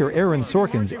 Writer-director Aaron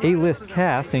Sorkin's A-list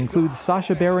cast includes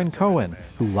Sacha Baron Cohen,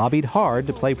 who lobbied hard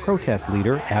to play protest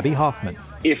leader Abby Hoffman.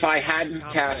 If I hadn't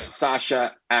cast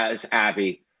Sacha as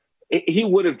Abby, he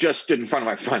would have just stood in front of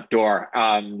my front door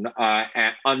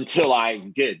until I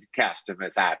did cast him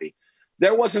as Abby.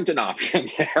 there wasn't an option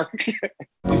there.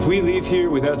 If we leave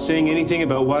here without saying anything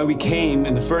about why we came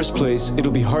in the first place,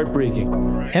 it'll be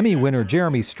heartbreaking. Emmy winner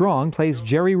Jeremy Strong plays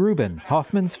Jerry Rubin,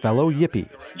 Hoffman's fellow Yippie.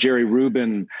 Jerry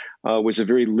Rubin was a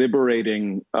very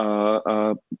liberating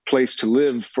place to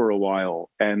live for a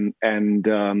while, and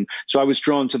so I was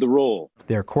drawn to the role.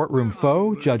 Their courtroom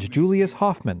foe, Judge Julius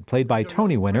Hoffman, played by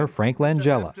Tony winner Frank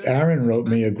Langella. Aaron wrote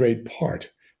me a great part.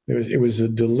 It was a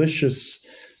delicious.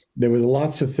 There were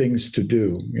lots of things to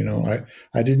do. You know,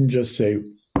 I didn't just say,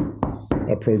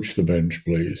 approach the bench,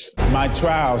 please. My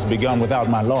trial's begun without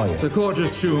my lawyer. The court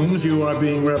assumes you are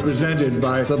being represented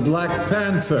by the Black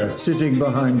Panther sitting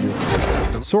behind you.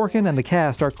 Sorkin and the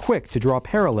cast are quick to draw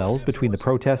parallels between the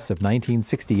protests of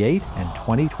 1968 and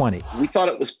 2020. We thought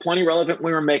it was plenty relevant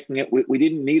when we were making it. We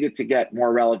didn't need it to get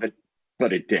more relevant,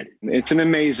 but it did. It's an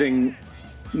amazing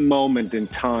moment in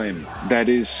time that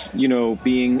is,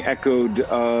 being echoed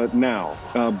now,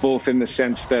 both in the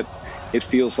sense that it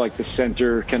feels like the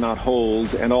center cannot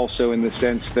hold, and also in the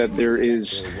sense that there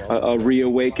is a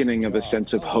reawakening of a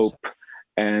sense of hope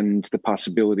and the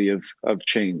possibility of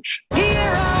change.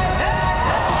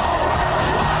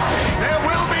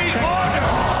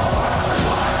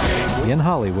 In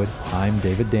Hollywood, I'm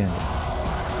David Daniel.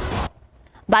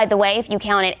 By the way, if you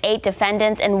counted 8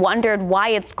 defendants and wondered why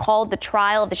it's called the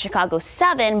trial of the Chicago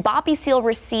 7, Bobby Seale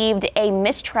received a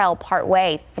mistrial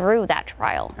partway through that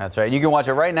trial. That's right. You can watch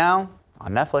it right now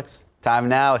on Netflix. Time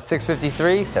now is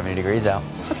 6:53, 70 degrees out.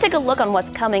 Let's take a look on what's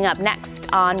coming up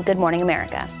next on Good Morning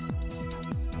America.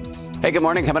 Hey, good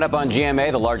morning. Coming up on GMA,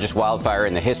 the largest wildfire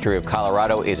in the history of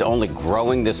Colorado is only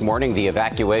growing this morning, the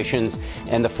evacuations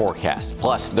and the forecast.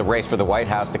 Plus, the race for the White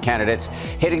House, the candidates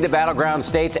hitting the battleground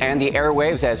states and the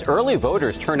airwaves as early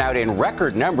voters turn out in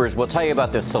record numbers. We'll tell you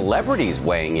about the celebrities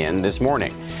weighing in this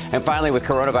morning. And finally, with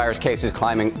coronavirus cases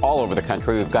climbing all over the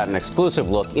country, we've got an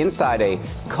exclusive look inside a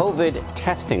COVID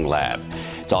testing lab.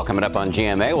 It's all coming up on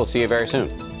GMA. We'll see you very soon.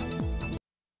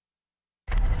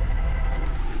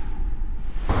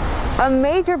 A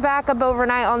major backup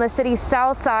overnight on the city's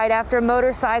south side after a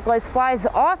motorcyclist flies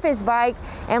off his bike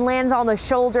and lands on the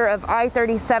shoulder of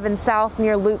I-37 South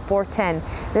near Loop 410.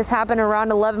 This happened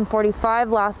around 11:45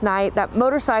 last night. That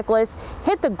motorcyclist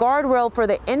hit the guardrail for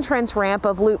the entrance ramp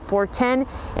of Loop 410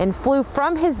 and flew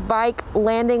from his bike,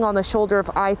 landing on the shoulder of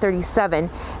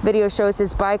I-37. Video shows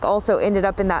his bike also ended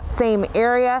up in that same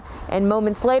area, and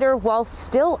moments later, while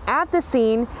still at the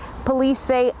scene, police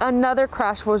say another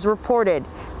crash was reported.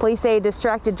 Police say a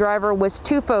distracted driver was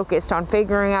too focused on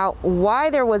figuring out why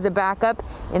there was a backup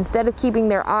instead of keeping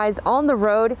their eyes on the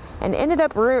road and ended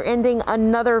up rear-ending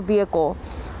another vehicle.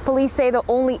 Police say the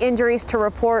only injuries to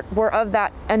report were of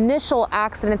that initial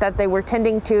accident that they were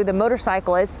tending to, the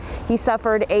motorcyclist. He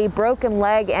suffered a broken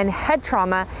leg and head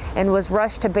trauma and was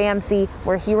rushed to BAMC,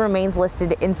 where he remains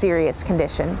listed in serious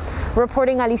condition.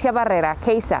 Reporting Alicia Barrera,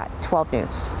 KSAT 12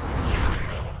 News.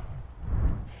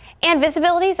 And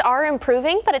visibilities are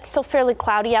improving, but it's still fairly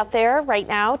cloudy out there right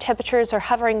now. Temperatures are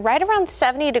hovering right around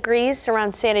 70 degrees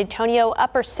around San Antonio,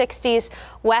 upper 60s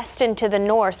west and to the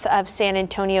north of San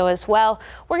Antonio as well.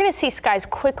 We're going to see skies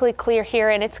quickly clear here,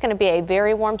 and it's going to be a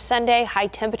very warm Sunday. High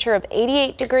temperature of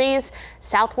 88 degrees,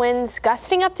 south winds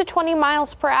gusting up to 20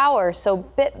 miles per hour, so a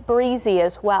bit breezy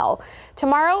as well.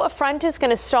 Tomorrow, a front is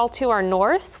going to stall to our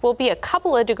north. We'll be a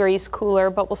couple of degrees cooler,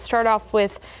 but we'll start off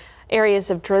with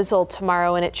areas of drizzle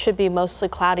tomorrow, and it should be mostly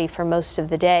cloudy for most of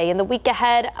the day. In the week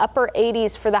ahead, upper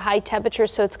 80s for the high temperature,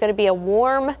 so it's going to be a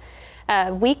warm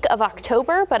week of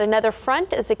October, but another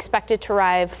front is expected to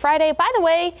arrive Friday. By the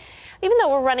way, even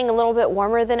though we're running a little bit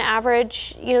warmer than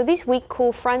average, these weak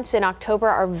cool fronts in October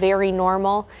are very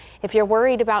normal. If you're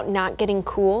worried about not getting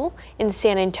cool in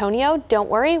San Antonio, don't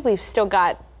worry. We've still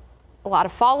got a lot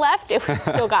of fall left. We've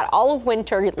still got all of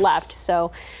winter left.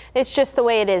 So it's just the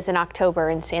way it is in October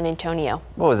in San Antonio.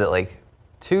 What was it, like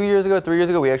 2 years ago, 3 years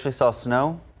ago, we actually saw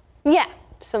snow? Yeah,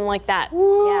 something like that.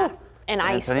 Woo. Yeah, and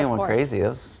San ice, Antonio of went course. crazy.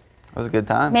 That was a good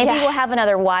time. Maybe we'll have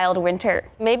another wild winter.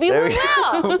 Maybe we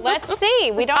will. Let's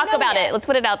see. We don't talk know about yet. it. Let's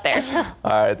put it out there.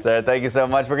 All right, Sarah, thank you so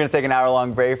much. We're going to take an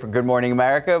hour-long break for Good Morning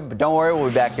America, but don't worry, we'll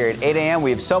be back here at 8 a.m. We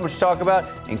have so much to talk about,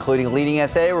 including leading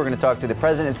SA. We're going to talk to the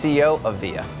president and CEO of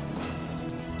VIA.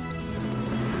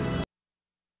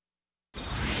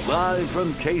 Live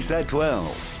from KSAT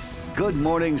 12, Good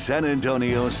Morning San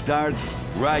Antonio starts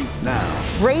right now.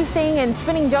 Racing and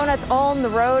spinning donuts all on the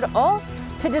road, all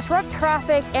to disrupt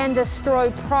traffic and destroy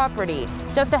property.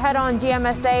 Just ahead on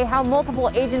GMSA, how multiple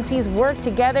agencies work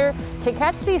together to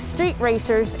catch these street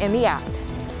racers in the act.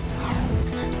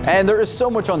 And there is so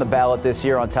much on the ballot this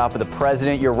year on top of the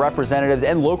president, your representatives,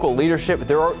 and local leadership.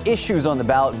 There are issues on the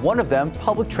ballot, one of them,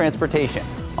 public transportation.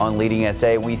 On Leading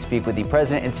SA, we speak with the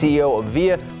president and CEO of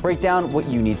VIA, break down what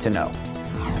you need to know.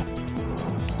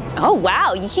 Oh,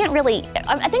 wow. You can't really,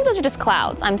 I think those are just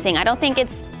clouds I'm seeing. I don't think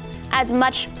it's as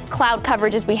much cloud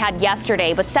coverage as we had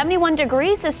yesterday, but 71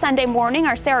 degrees this Sunday morning.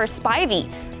 Our Sarah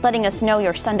Spivey letting us know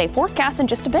your Sunday forecast in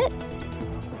just a bit.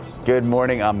 Good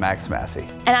morning, I'm Max Massey.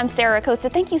 And I'm Sarah Costa.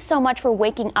 Thank you so much for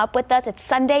waking up with us. It's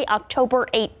Sunday, October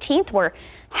 18th. We're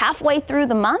halfway through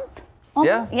the month.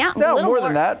 Yeah, more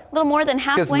than that. A little more than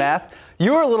halfway. Because math,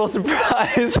 you were a little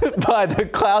surprised by the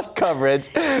cloud coverage.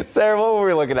 Sarah, what were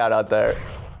we looking at out there?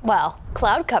 Well,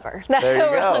 cloud cover. That's what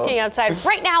we're looking outside.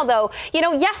 Right now, though,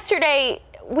 yesterday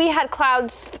we had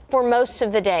clouds for most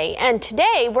of the day, and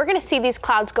today we're going to see these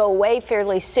clouds go away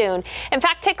fairly soon. In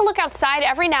fact, take a look outside.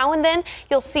 Every now and then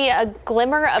you'll see a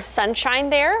glimmer of sunshine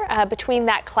there between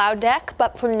that cloud deck,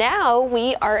 but for now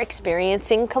we are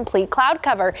experiencing complete cloud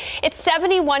cover. It's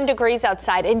 71 degrees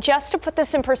outside, and just to put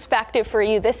this in perspective for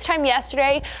you, this time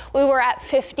yesterday we were at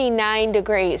 59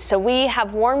 degrees, so we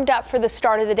have warmed up for the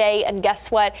start of the day, and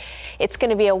guess what? It's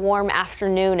going to be a warm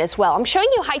afternoon as well. I'm showing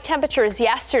you high temperatures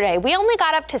yesterday. We only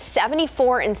got up to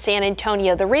 74 in San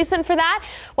Antonio. The reason for that?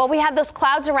 Well, we had those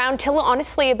clouds around till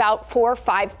honestly about 4 or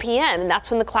 5 p.m. and that's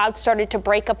when the clouds started to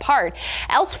break apart.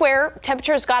 Elsewhere,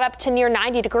 temperatures got up to near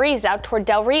 90 degrees out toward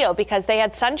Del Rio because they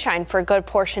had sunshine for a good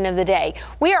portion of the day.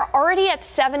 We are already at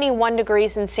 71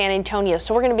 degrees in San Antonio,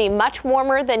 so we're going to be much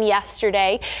warmer than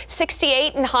yesterday.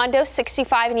 68 in Hondo,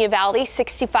 65 in Uvalde,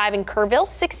 65 in Kerrville,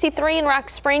 63 in Rock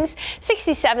Springs,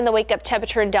 67 the wake-up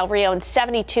temperature in Del Rio, and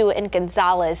 72 in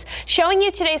Gonzales. Showing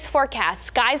you today's forecast,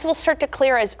 skies will start to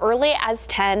clear as early as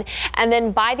 10, and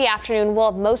then by the afternoon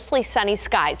we'll have mostly sunny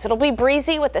skies. It'll be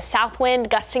breezy with the south wind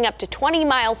gusting up to 20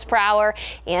 miles per hour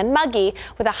and muggy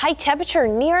with a high temperature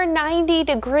near 90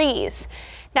 degrees.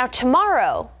 Now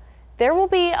tomorrow, there will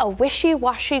be a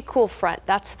wishy-washy cool front.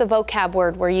 That's the vocab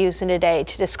word we're using today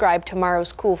to describe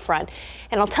tomorrow's cool front.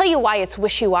 And I'll tell you why it's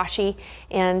wishy-washy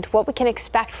and what we can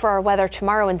expect for our weather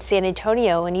tomorrow in San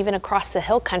Antonio and even across the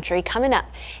hill country coming up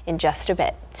in just a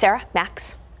bit. Sarah,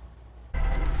 Max.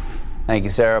 Thank you,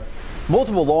 Sarah.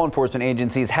 Multiple law enforcement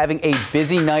agencies having a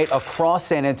busy night across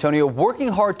San Antonio, working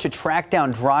hard to track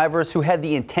down drivers who had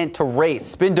the intent to race,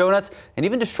 spin donuts, and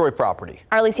even destroy property.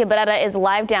 Our Alicia Beretta is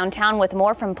live downtown with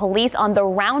more from police on the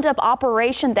roundup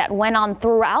operation that went on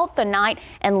throughout the night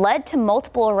and led to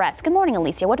multiple arrests. Good morning,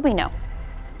 Alicia. What do we know?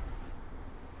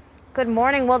 Good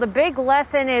morning. Well, the big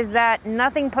lesson is that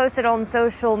nothing posted on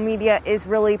social media is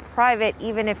really private,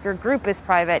 even if your group is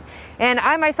private. And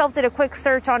I myself did a quick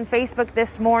search on Facebook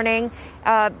this morning.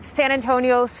 San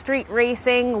Antonio street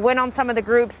racing, went on some of the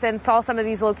groups and saw some of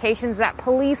these locations that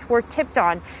police were tipped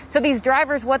on. So these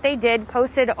drivers, what they did,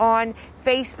 posted on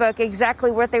Facebook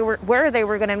exactly where they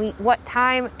were going to meet, what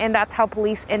time, and that's how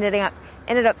police ended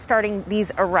up starting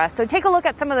these arrests. So take a look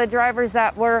at some of the drivers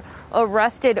that were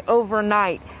arrested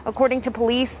overnight. According to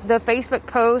police, the Facebook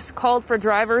post called for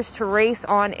drivers to race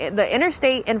on the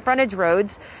interstate and frontage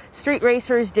roads. Street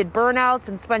racers did burnouts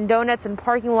and spun donuts in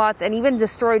parking lots and even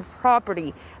destroyed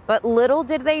property. But little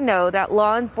did they know that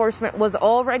law enforcement was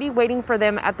already waiting for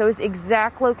them at those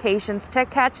exact locations to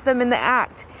catch them in the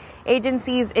act.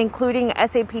 Agencies including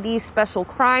SAPD Special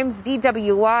Crimes,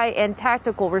 DWI, and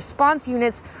Tactical Response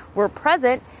Units were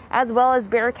present, as well as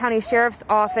Bexar County Sheriff's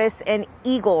Office and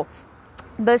Eagle.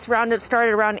 This roundup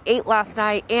started around 8 last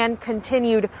night and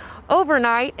continued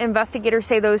overnight. Investigators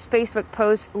say those Facebook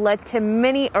posts led to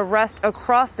many arrests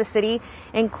across the city,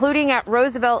 including at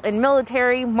Roosevelt and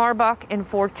Military, Marbach and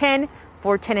 410,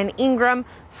 410 and Ingram,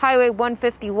 Highway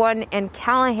 151 and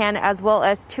Callahan, as well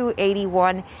as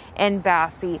 281 and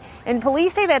Bassey. And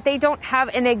police say that they don't have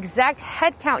an exact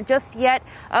head count just yet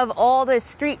of all the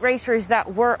street racers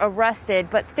that were arrested.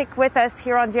 But stick with us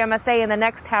here on GMSA in the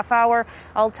next half hour.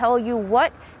 I'll tell you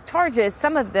what charges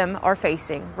some of them are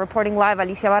facing. Reporting live,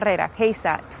 Alicia Barrera,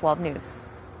 KSAT 12 News.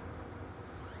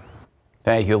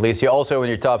 Thank you, Alicia. Also in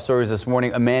your top stories this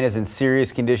morning, a man is in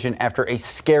serious condition after a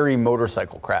scary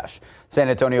motorcycle crash. San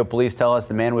Antonio police tell us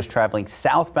the man was traveling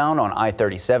southbound on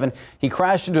I-37. He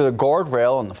crashed into the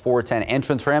guardrail on the 410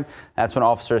 entrance ramp. That's when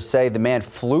officers say the man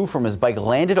flew from his bike,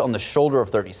 landed on the shoulder of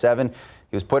 37.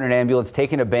 He was put in an ambulance,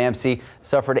 taken to BAMC,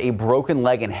 suffered a broken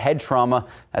leg and head trauma.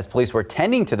 As police were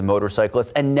tending to the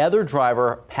motorcyclist, another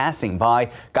driver passing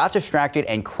by got distracted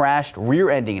and crashed,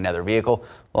 rear-ending another vehicle.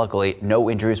 Luckily, no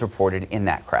injuries reported in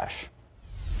that crash.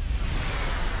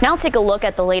 Now let's take a look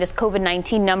at the latest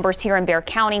COVID-19 numbers here in Bexar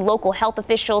County. Local health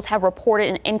officials have reported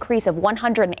an increase of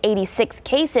 186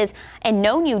 cases and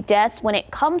no new deaths. When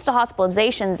it comes to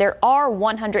hospitalizations, there are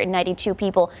 192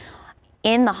 people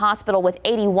in the hospital, with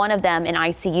 81 of them in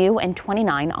ICU and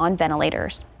 29 on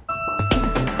ventilators.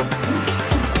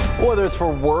 Whether it's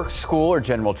for work, school, or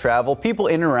general travel, people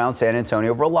in and around San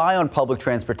Antonio rely on public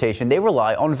transportation. They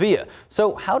rely on VIA.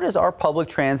 So how does our public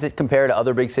transit compare to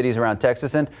other big cities around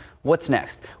Texas, and what's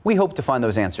next? We hope to find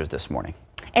those answers this morning.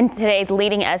 In today's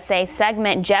Leading SA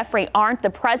segment, Jeffrey Arndt,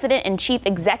 the President and Chief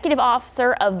Executive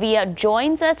Officer of VIA,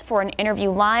 joins us for an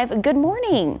interview live. Good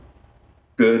morning.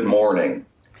 Good morning.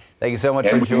 Thank you so much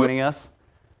for joining us.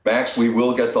 Max, we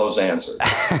will get those answers.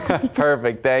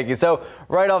 Perfect. Thank you. So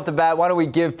right off the bat, why don't we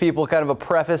give people kind of a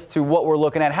preface to what we're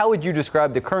looking at? How would you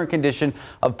describe the current condition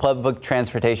of public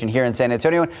transportation here in San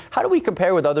Antonio? And how do we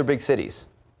compare with other big cities?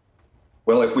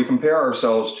 Well, if we compare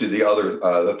ourselves to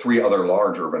the three other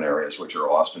large urban areas, which are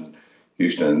Austin,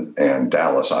 Houston, and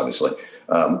Dallas, obviously,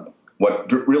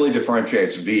 what really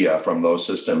differentiates VIA from those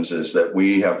systems is that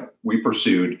we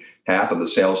pursued half of the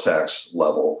sales tax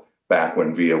level back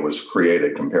when VIA was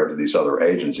created compared to these other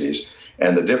agencies.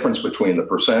 And the difference between the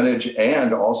percentage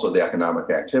and also the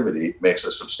economic activity makes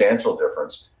a substantial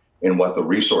difference in what the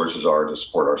resources are to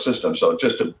support our system. So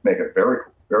just to make it very,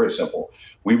 very simple,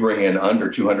 we bring in under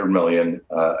 $200 million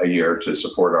a year to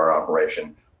support our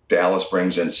operation. Dallas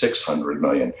brings in $600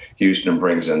 million. Houston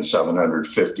brings in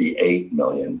 $758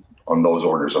 million on those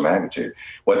orders of magnitude.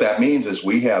 What that means is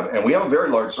we have a very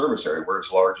large service area. We're as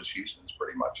large as Houston's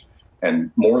pretty much,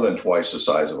 and more than twice the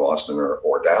size of Austin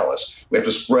or Dallas. We have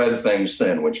to spread things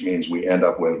thin, which means we end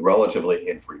up with relatively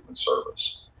infrequent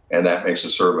service. And that makes the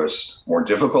service more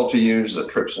difficult to use, the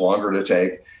trips longer to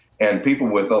take, and people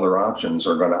with other options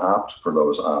are going to opt for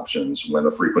those options when the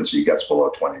frequency gets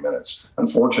below 20 minutes.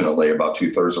 Unfortunately, about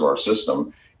 2/3 of our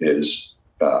system is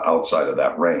outside of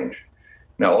that range.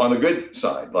 Now, on the good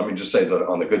side, let me just say that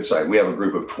on the good side, we have a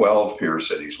group of 12 peer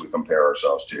cities we compare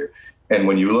ourselves to. And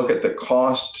when you look at the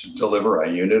cost to deliver a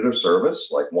unit of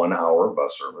service, like 1 hour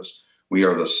bus service, we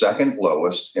are the second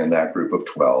lowest in that group of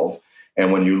 12.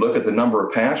 And when you look at the number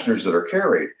of passengers that are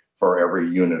carried for every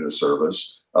unit of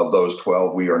service, of those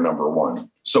 12, we are number one.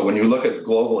 So when you look at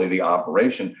globally the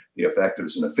operation, the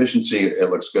effectiveness and efficiency, it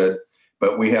looks good.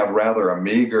 But we have rather a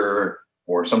meager,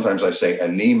 or sometimes I say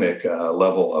anemic,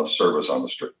 level of service on the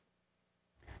street.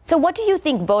 So what do you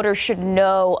think voters should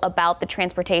know about the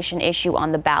transportation issue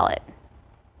on the ballot?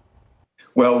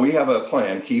 Well, we have a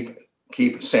plan,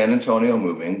 Keep San Antonio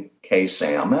Moving,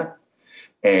 KSAM,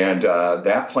 and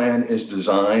that plan is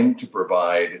designed to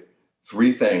provide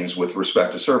three things with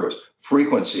respect to service.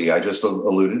 Frequency, I just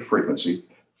alluded to frequency.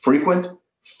 Frequent,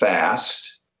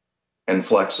 fast, and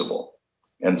flexible.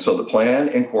 And so the plan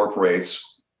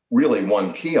incorporates really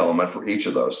one key element for each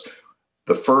of those.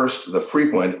 The first, the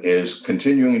frequent, is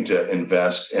continuing to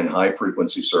invest in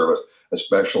high-frequency service,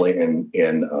 especially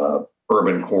in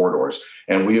urban corridors.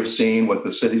 And we have seen with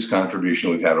the city's contribution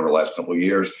we've had over the last couple of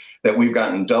years that we've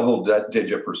gotten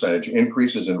double-digit percentage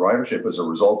increases in ridership as a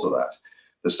result of that.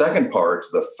 The second part,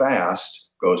 the fast,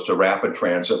 goes to rapid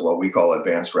transit, what we call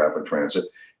advanced rapid transit.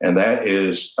 And that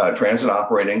is transit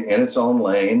operating in its own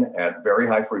lane at very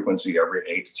high frequency every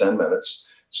 8 to 10 minutes,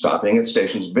 stopping at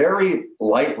stations, very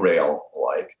light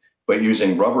rail-like, but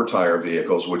using rubber tire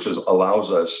vehicles, which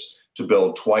allows us to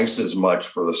build twice as much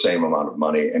for the same amount of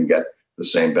money and get the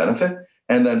same benefit.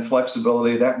 And then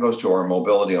flexibility, that goes to our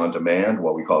mobility on demand,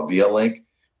 what we call VIA Link.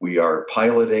 We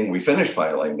finished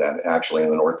piloting that actually on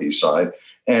the northeast side.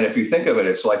 And if you think of it,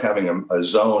 it's like having a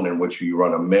zone in which you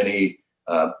run a mini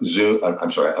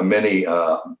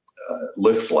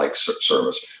lift-like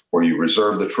service where you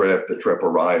reserve the trip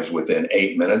arrives within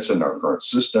 8 minutes in our current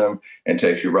system and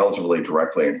takes you relatively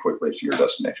directly and quickly to your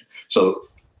destination. So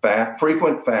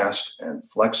frequent, fast, and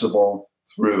flexible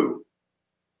through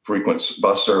frequent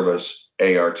bus service,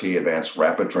 ART, advanced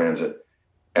rapid transit,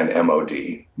 and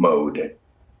mode,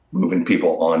 moving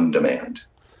people on demand.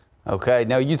 Okay.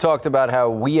 Now, you talked about how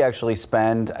we actually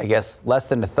spend, I guess, less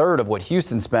than a third of what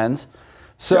Houston spends.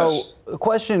 So, yes.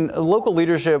 Question, local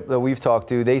leadership that we've talked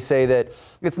to, they say that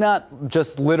it's not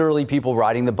just literally people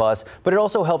riding the bus, but it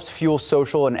also helps fuel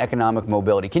social and economic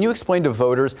mobility. Can you explain to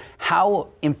voters how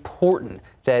important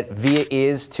that VIA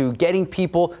is to getting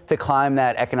people to climb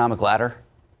that economic ladder?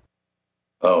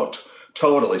 Oh,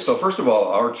 totally. So first of all,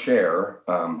 our chair,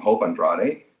 Hope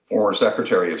Andrade, former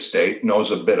Secretary of State, knows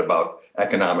a bit about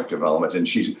economic development, and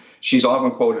she's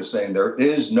often quoted as saying there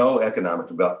is no economic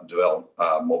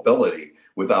mobility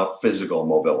without physical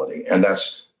mobility, and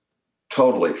that's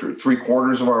totally true.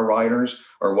 3/4 of our riders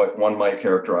are what one might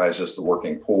characterize as the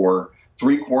working poor.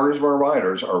 3/4 of our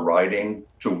riders are riding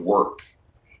to work,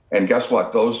 and guess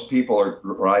what? Those people are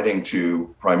riding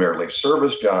to primarily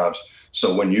service jobs.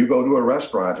 So when you go to a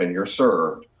restaurant and you're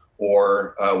served,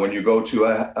 or when you go to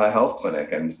a health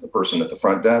clinic and the person at the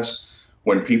front desk,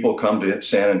 when people come to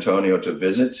San Antonio to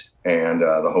visit and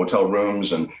the hotel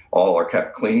rooms and all are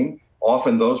kept clean,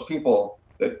 often those people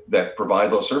that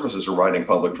provide those services are riding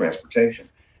public transportation.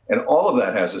 And all of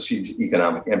that has this huge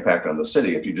economic impact on the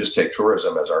city if you just take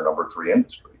tourism as our number 3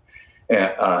 industry.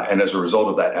 And as a result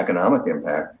of that economic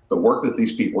impact, the work that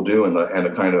these people do and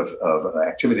the kind of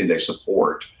activity they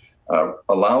support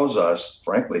allows us,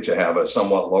 frankly, to have a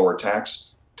somewhat lower tax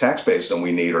base than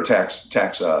we need, or tax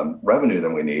revenue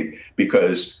than we need,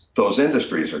 because those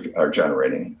industries are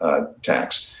generating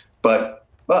tax. But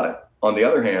on the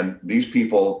other hand, these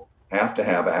people have to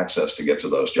have access to get to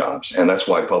those jobs, and that's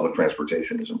why public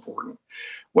transportation is important.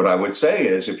 What I would say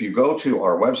is, if you go to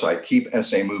our website,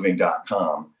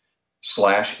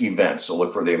 keepsamoving.com/events, so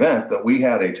look for the event, that we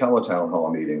had a teletown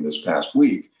hall meeting this past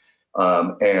week,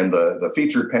 and the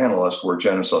featured panelists were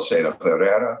Jenna Salcedo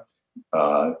Herrera,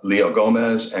 Leo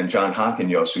Gomez, and John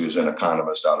Hawkinyos, who's an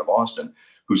economist out of Austin,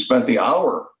 who spent the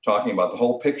hour talking about the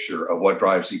whole picture of what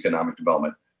drives economic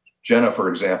development. Jenna, for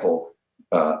example,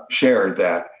 shared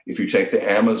that if you take the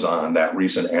Amazon, that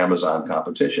recent Amazon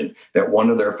competition, that one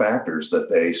of their factors that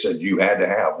they said you had to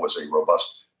have was a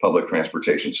robust public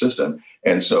transportation system.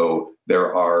 And so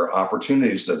there are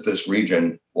opportunities that this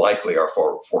region likely are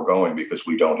foregoing because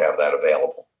we don't have that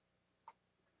available.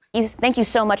 Thank you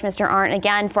so much, Mr. Arndt.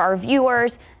 Again, for our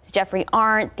viewers, it's Jeffrey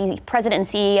Arndt, the president and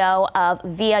CEO of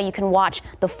VIA. You can watch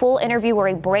the full interview where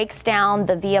he breaks down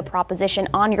the VIA proposition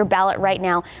on your ballot right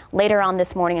now, later on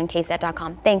this morning on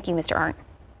KSAT.com. Thank you, Mr. Arndt.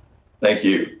 Thank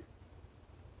you.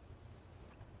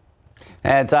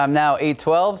 And time now,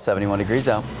 8:12, 71 degrees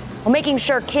out. Well, making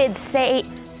sure kids stay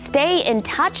in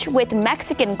touch with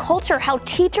Mexican culture, how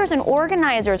teachers and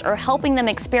organizers are helping them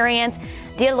experience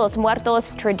Dia de los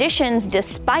Muertos traditions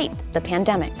despite the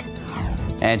pandemic.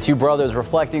 And 2 brothers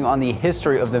reflecting on the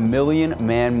history of the Million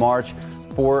Man March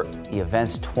for the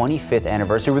event's 25th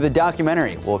anniversary with a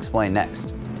documentary we'll explain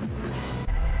next.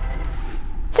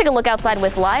 Let's take a look outside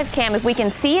with live cam if we can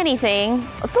see anything.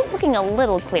 It's looking a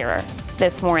little clearer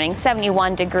this morning,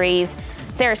 71 degrees.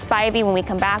 Sarah Spivey, when we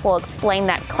come back, will explain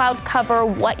that cloud cover,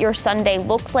 what your Sunday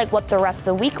looks like, what the rest of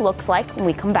the week looks like when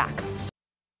we come back.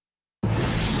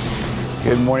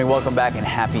 Good morning, welcome back, and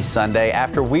happy Sunday.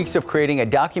 After weeks of creating a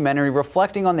documentary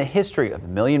reflecting on the history of the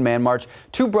Million Man March,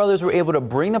 2 brothers were able to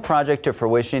bring the project to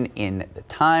fruition in the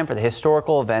time for the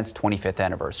historical event's 25th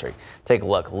anniversary. Take a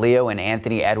look. Leo and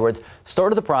Anthony Edwards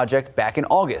started the project back in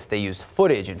August. They used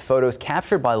footage and photos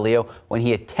captured by Leo when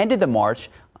he attended the march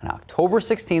on October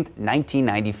 16th,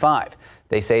 1995.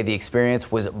 They say the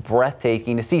experience was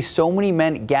breathtaking to see so many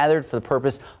men gathered for the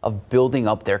purpose of building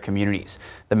up their communities.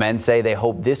 The men say they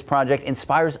hope this project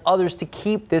inspires others to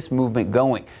keep this movement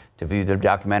going. To view the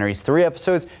documentary's 3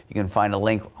 episodes, you can find a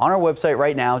link on our website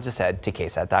right now. Just head to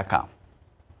KSAT.com.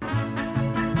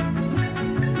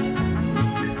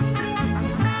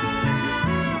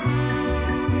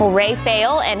 Well, Ray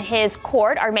Fayol and his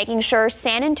court are making sure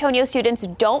San Antonio students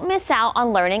don't miss out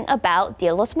on learning about Dia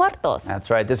de los Muertos.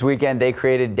 That's right. This weekend, they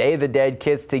created Day of the Dead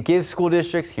kits to give school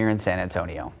districts here in San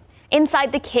Antonio.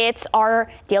 Inside the kits are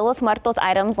Dia de los Muertos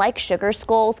items like sugar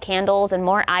skulls, candles, and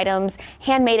more items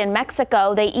handmade in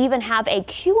Mexico. They even have a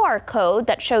QR code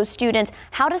that shows students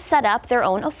how to set up their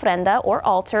own ofrenda or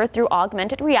altar through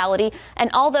augmented reality. And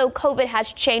although COVID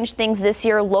has changed things this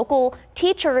year, local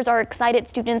teachers are excited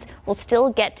students will still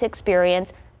get to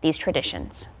experience these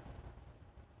traditions.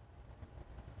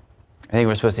 I think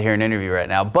we're supposed to hear an interview right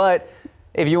now, but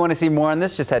if you want to see more on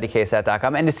this, just head to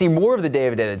KSAT.com. And to see more of the Day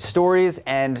of the Dead stories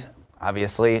and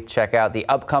obviously check out the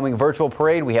upcoming virtual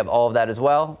parade, we have all of that as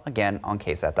well, again, on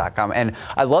KSAT.com. And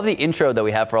I love the intro that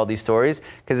we have for all these stories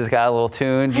because it's got a little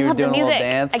tune. You're doing a little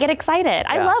dance. I get excited.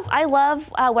 Yeah. I love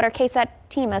what our KSAT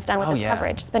team has done with this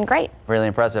coverage. It's been great. Really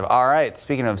impressive. All right,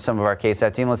 speaking of some of our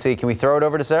KSAT team, let's see, can we throw it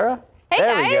over to Sarah? Hey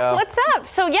there guys, what's up?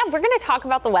 So yeah, we're going to talk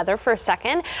about the weather for a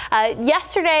second.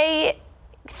 Yesterday,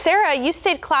 Sarah, you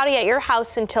stayed cloudy at your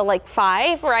house until like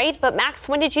 5, right? But Max,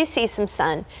 when did you see some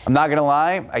sun? I'm not gonna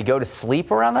lie, I go to sleep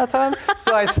around that time.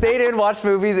 So I stayed in, watched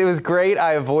movies. It was great.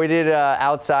 I avoided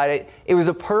outside. It was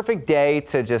a perfect day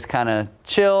to just kind of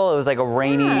chill. It was like a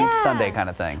rainy Sunday kind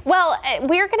of thing. Well,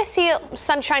 we're going to see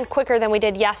sunshine quicker than we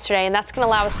did yesterday, and that's going to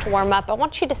allow us to warm up. I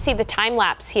want you to see the time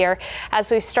lapse here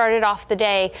as we started off the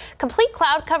day. Complete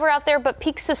cloud cover out there, but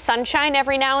peaks of sunshine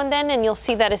every now and then, and you'll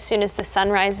see that as soon as the sun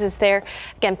rises there.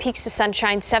 Again, peaks of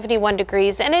sunshine, 71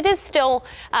 degrees, and it is still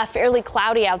fairly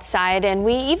cloudy outside, and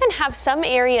we even have some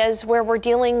areas where we're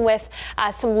dealing with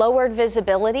some lowered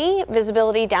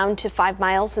visibility down to 5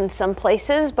 miles in some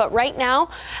places. But right now,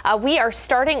 we are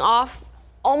starting off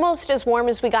almost as warm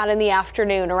as we got in the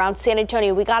afternoon. Around San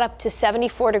Antonio, we got up to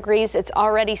 74 degrees. It's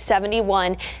already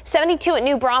 71. 72 at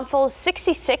New Braunfels,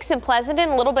 66 in Pleasanton,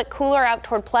 a little bit cooler out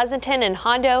toward Pleasanton and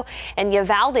Hondo and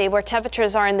Uvalde, where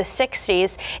temperatures are in the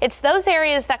 60s. It's those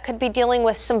areas that could be dealing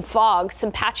with some fog,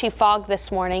 some patchy fog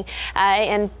this morning,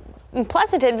 and in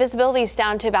Pleasanton, visibility is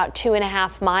down to about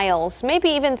 2.5 miles, maybe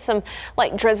even some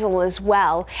light drizzle as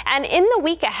well. And in the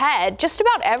week ahead, just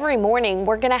about every morning,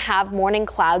 we're going to have morning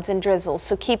clouds and drizzle,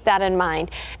 so keep that in mind.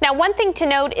 Now, one thing to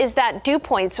note is that dew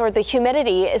points, or the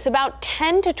humidity, is about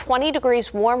 10 to 20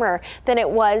 degrees warmer than it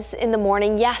was in the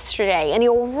morning yesterday, and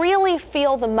you'll really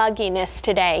feel the mugginess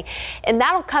today. And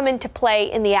that'll come into play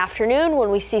in the afternoon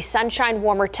when we see sunshine,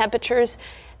 warmer temperatures,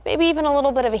 maybe even a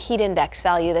little bit of a heat index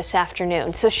value this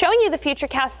afternoon. So showing you the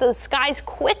futurecast, those skies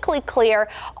quickly clear.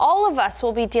 All of us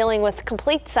will be dealing with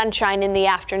complete sunshine in the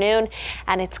afternoon,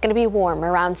 and it's going to be warm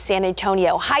around San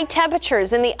Antonio. High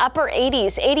temperatures in the upper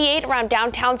 80s, 88 around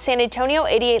downtown San Antonio,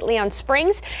 88 Leon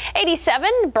Springs,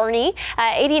 87 Bernie,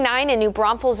 89 in New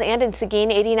Braunfels and in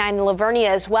Seguin, 89 in Lavernia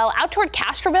as well. Out toward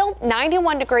Castroville,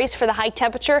 91 degrees for the high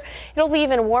temperature. It'll be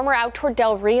even warmer out toward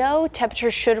Del Rio.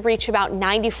 Temperatures should reach about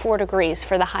 94 degrees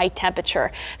for the high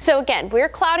temperature. So again, we're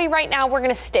cloudy right now. We're going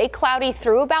to stay cloudy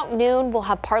through about noon. We'll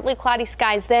have partly cloudy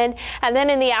skies then, and then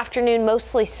in the afternoon,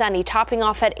 mostly sunny, topping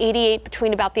off at 88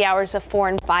 between about the hours of 4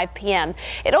 and 5 p.m.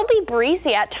 It'll be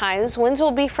breezy at times. Winds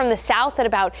will be from the south at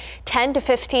about 10 to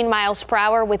 15 miles per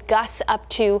hour, with gusts up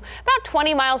to about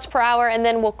 20 miles per hour, and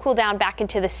then we'll cool down back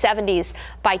into the 70s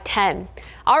by 10.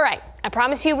 All right. I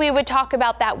promised you we would talk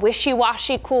about that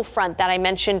wishy-washy cool front that I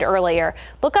mentioned earlier.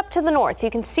 Look up to the north. You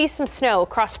can see some snow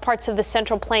across parts of the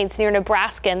Central Plains near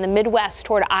Nebraska and the Midwest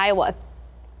toward Iowa.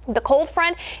 The cold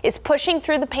front is pushing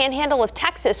through the panhandle of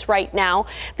Texas right now.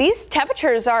 These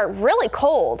temperatures are really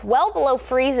cold, well below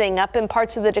freezing up in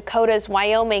parts of the Dakotas,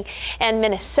 Wyoming, and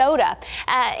Minnesota.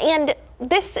 And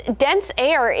this dense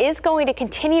air is going to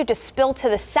continue to spill to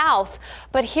the south,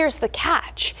 but here's the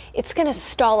catch. It's going to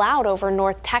stall out over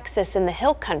North Texas in the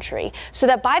hill country, so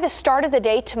that by the start of the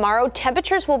day tomorrow,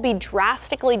 temperatures will be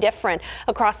drastically different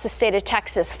across the state of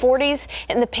Texas. 40s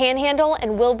in the panhandle,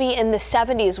 and will be in the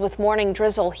 70s with morning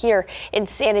drizzle here in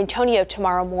San Antonio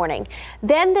tomorrow morning.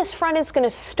 Then this front is going to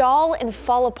stall and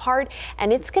fall apart,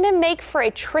 and it's going to make for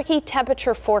a tricky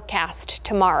temperature forecast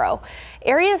tomorrow.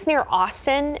 Areas near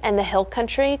Austin and the hill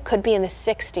country could be in the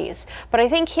 60s, but I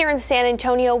think here in San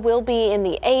Antonio we'll be in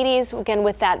the 80s, again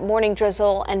with that morning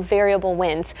drizzle and variable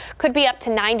winds. Could be up to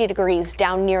 90 degrees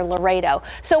down near Laredo.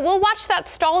 So we'll watch that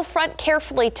stalled front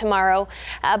carefully tomorrow,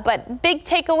 but big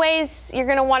takeaways, you're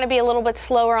going to want to be a little bit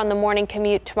slower on the morning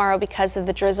commute tomorrow because of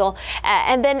the drizzle.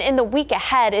 And then in the week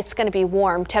ahead, it's going to be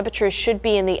warm. Temperatures should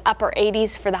be in the upper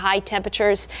 80s for the high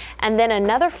temperatures. And then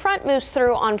another front moves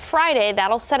through on Friday.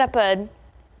 That'll set up a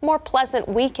more pleasant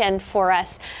weekend for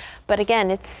us. But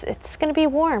again, it's going to be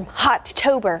warm.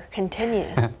 Hot-tober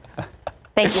continues.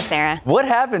 Thank you, Sarah. What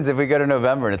happens if we go to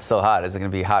November and it's still hot? Is it going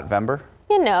to be hot-vember?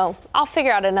 You know, I'll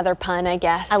figure out another pun, I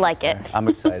guess. I like it. I'm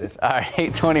excited. All right,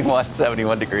 8:21,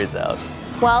 71 degrees out.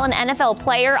 Well, an NFL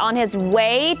player on his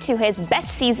way to his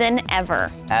best season ever.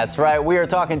 That's right. We are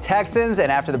talking Texans,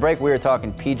 and after the break, we are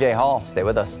talking PJ Hall. Stay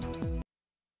with us.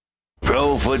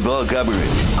 Pro football coverage,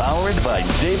 powered by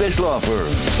Davis Law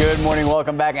Firm. Good morning,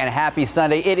 welcome back, and happy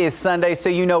Sunday. It is Sunday, so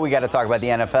you know we got to talk about the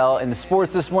NFL. In the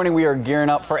sports this morning, we are gearing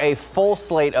up for a full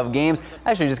slate of games.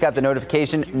 Actually, just got the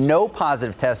notification, no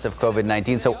positive tests of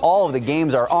COVID-19, so all of the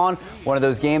games are on. One of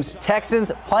those games,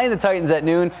 Texans playing the Titans at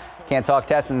noon. Can't talk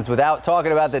Texans without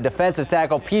talking about the defensive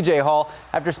tackle, PJ Hall.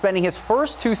 After spending his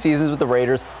first 2 seasons with the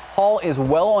Raiders, Hall is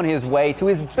well on his way to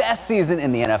his best season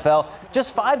in the NFL.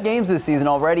 Just 5 games this season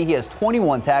already, he has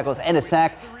 21 tackles and a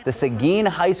sack. The Seguin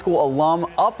High School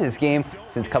alum up his game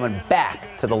since coming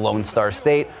back to the Lone Star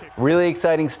State. Really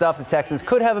exciting stuff. The Texans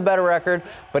could have a better record,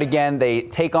 but again, they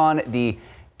take on the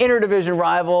interdivision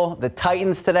rival, the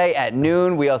Titans, today at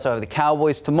noon. We also have the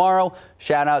Cowboys tomorrow.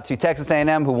 Shout out to Texas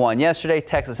A&M, who won yesterday.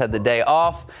 Texas had the day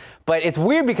off. But it's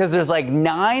weird because there's like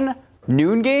 9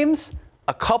 noon games,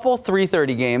 a couple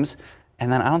 3:30 games,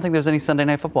 and then I don't think there's any Sunday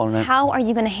night football tonight. How are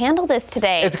you going to handle this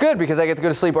today? It's good because I get to go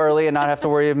to sleep early and not have to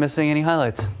worry of missing any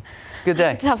highlights. It's a good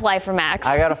day. Tough life for Max.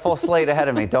 I got a full slate ahead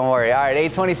of me. Don't worry. All right,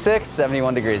 8:26,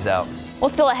 71 degrees out. Well,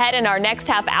 still ahead in our next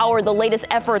half hour, the latest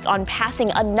efforts on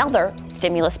passing another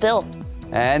stimulus bill.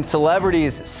 And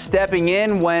celebrities stepping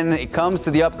in when it comes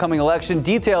to the upcoming election.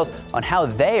 Details on how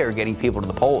they are getting people to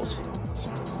the polls.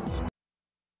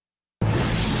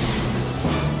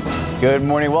 Good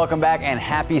morning, welcome back, and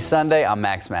happy Sunday. I'm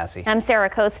Max Massey. I'm Sarah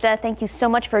Costa. Thank you so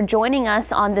much for joining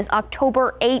us on this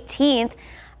October 18th.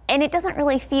 And it doesn't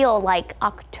really feel like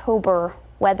October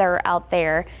weather out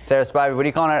there. Sarah Spivey, what are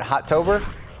you calling it? Hot-tober?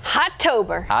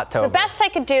 Hot-tober. It's the best I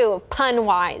could do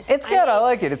pun-wise. It's good. I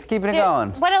like it. It's keeping it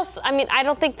going. What else? I mean, I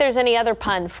don't think there's any other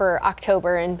pun for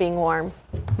October and being warm.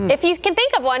 If you can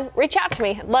think of one, reach out to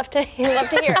me. I'd love to hear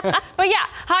it. But yeah,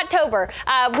 Hot-tober.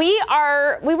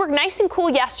 We were nice and cool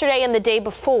yesterday and the day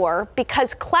before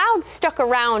because clouds stuck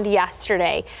around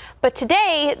yesterday. But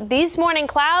today, these morning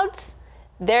clouds,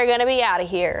 they're going to be out of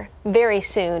here very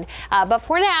soon. But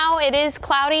for now, it is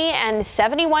cloudy and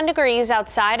 71 degrees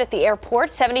outside at the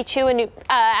airport, 72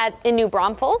 in New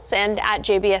Braunfels and at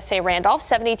JBSA Randolph,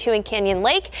 72 in Canyon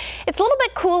Lake. It's a little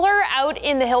bit cooler out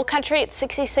in the hill country. It's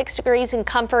 66 degrees in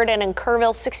Comfort and in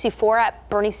Kerrville, 64 at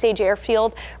Bernie Stage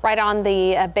Airfield, right on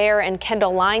the Bear and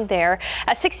Kendall line there.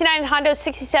 69 in Hondo,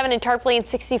 67 in Tarpley, and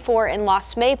 64 in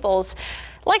Lost Maples.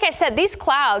 Like I said, these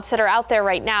clouds that are out there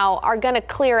right now are going to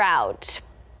clear out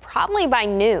probably by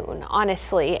noon,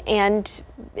 honestly, and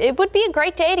it would be a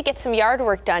great day to get some yard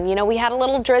work done. You know, we had a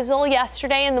little drizzle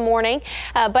yesterday in the morning,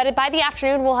 but by the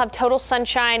afternoon we'll have total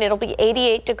sunshine. It'll be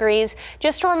 88 degrees.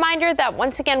 Just a reminder that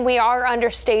once again we are under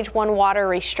stage 1 water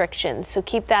restrictions, so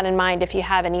keep that in mind if you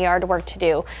have any yard work to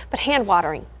do. But hand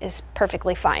watering is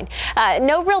perfectly fine.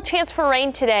 No real chance for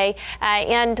rain today,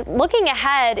 and looking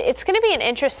ahead, it's going to be an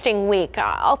interesting week.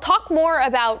 I'll talk more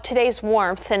about today's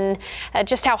warmth and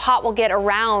just how hot we'll get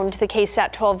around the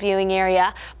KSAT 12 viewing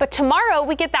area. But tomorrow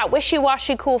we get that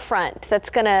wishy-washy cool front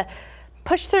that's going to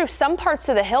push through some parts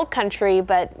of the hill country,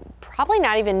 but probably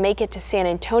not even make it to San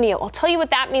Antonio. I'll tell you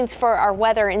what that means for our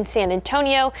weather in San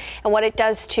Antonio and what it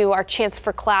does to our chance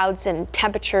for clouds and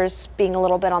temperatures being a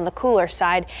little bit on the cooler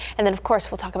side. And then, of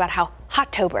course, we'll talk about how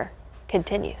Hot-tober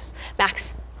continues.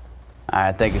 Max. All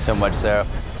right, thank you so much, Sarah.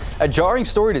 A jarring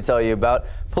story to tell you about.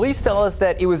 Police tell us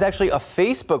that it was actually a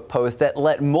Facebook post that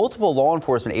let multiple law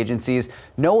enforcement agencies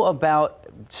know about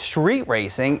street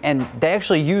racing, and they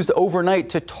actually used overnight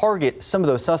to target some of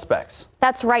those suspects.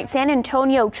 That's right. San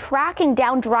Antonio tracking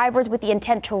down drivers with the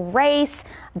intent to race,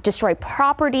 destroy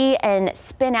property, and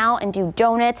spin out and do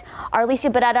donuts. Our Alicia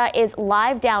Beretta is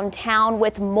live downtown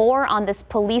with more on this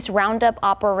police roundup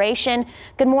operation.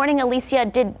 Good morning,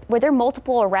 Alicia. Were there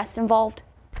multiple arrests involved?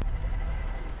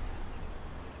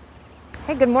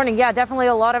 Hey, good morning. Yeah, definitely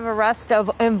a lot of arrests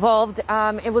involved.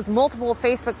 It was multiple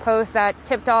Facebook posts that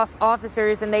tipped off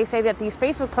officers, and they say that these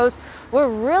Facebook posts were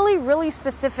really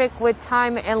specific with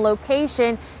time and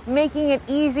location, making it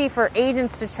easy for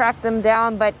agents to track them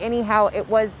down. But anyhow, it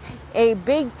was a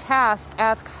big task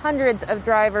as hundreds of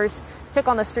drivers took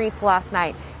on the streets last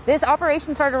night. This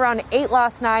operation started around 8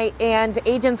 last night, and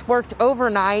agents worked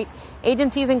overnight.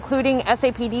 Agencies including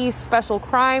SAPD's Special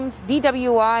Crimes,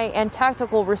 DWI, and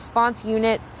Tactical Response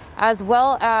Unit, as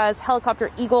well as Helicopter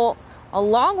Eagle,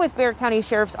 along with Bexar County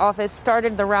Sheriff's Office,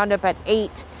 started the roundup at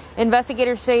 8.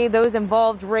 Investigators say those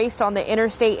involved raced on the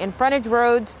interstate and frontage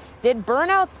roads, did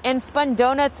burnouts and spun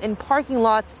donuts in parking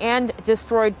lots, and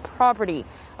destroyed property.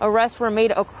 Arrests were made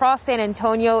across San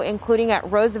Antonio, including at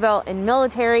Roosevelt and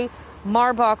Military,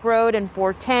 Marbach Road and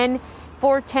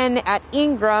 410 at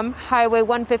Ingram, Highway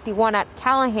 151 at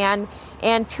Callahan,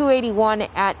 and 281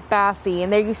 at Bassey.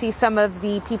 And there you see some of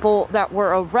the people that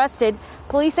were arrested.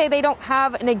 Police say they don't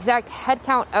have an exact head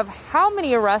count of how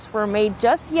many arrests were made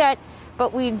just yet,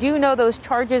 but we do know those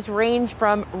charges range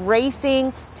from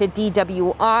racing to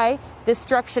DWI,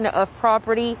 destruction of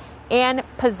property, and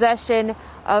possession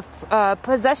of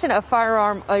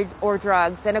firearm or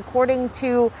drugs. And according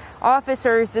to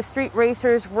officers, the street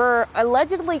racers were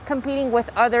allegedly competing with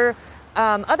other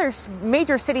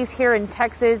major cities here in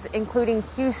Texas, including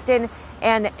Houston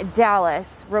and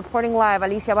Dallas. Reporting live,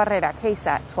 Alicia Barrera,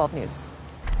 KSAT 12 News.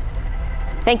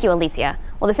 Thank you, Alicia.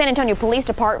 Well, the San Antonio Police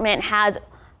Department has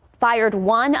fired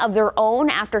one of their own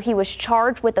after he was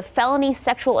charged with a felony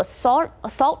sexual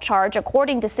assault charge.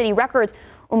 According to city records,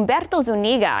 Humberto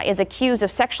Zuniga is accused of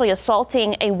sexually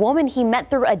assaulting a woman he met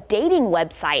through a dating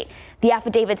website. The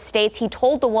affidavit states he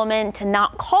told the woman to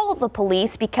not call the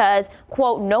police because,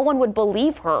 quote, no one would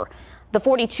believe her. The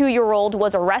 42-year-old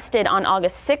was arrested on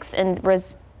August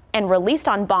 6th and released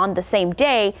on bond the same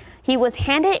day. He was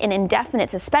handed an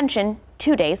indefinite suspension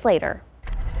 2 days later.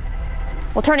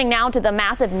 Well, turning now to the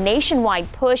massive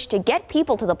nationwide push to get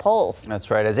people to the polls.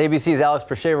 That's right. As ABC's Alex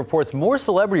Perchet reports, more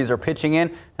celebrities are pitching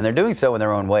in, and they're doing so in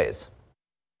their own ways.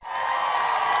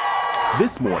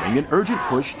 This morning, an urgent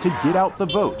push to get out the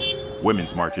vote.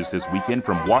 Women's marches this weekend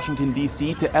from Washington,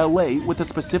 D.C. to L.A. with a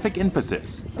specific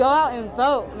emphasis. Go out and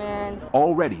vote, man.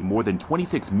 Already, more than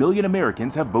 26 million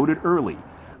Americans have voted early.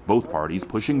 Both parties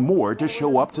pushing more to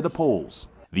show up to the polls.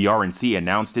 The RNC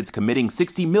announced it's committing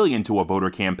 $60 million to a voter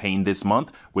campaign this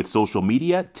month with social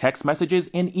media, text messages,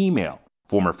 and email.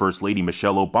 Former First Lady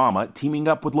Michelle Obama teaming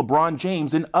up with LeBron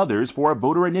James and others for a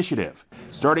voter initiative.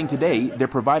 Starting today, they're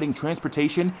providing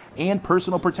transportation and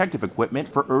personal protective equipment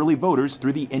for early voters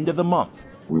through the end of the month.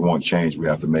 We want change, we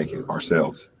have to make it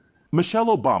ourselves. Michelle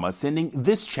Obama sending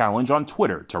this challenge on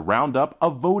Twitter to round up a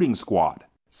voting squad.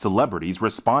 Celebrities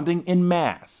responding en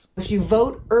masse. If you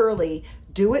vote early,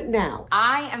 do it now.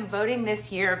 I am voting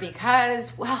this year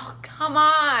because, well, come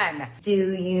on.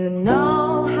 Do you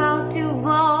know how to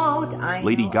vote?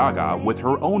 Lady Gaga with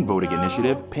her own voting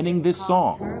initiative penning this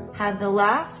song. Had the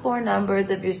last 4 numbers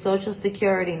of your social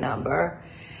security number,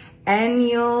 and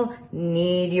you'll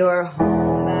need your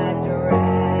home address.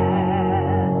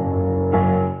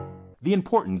 The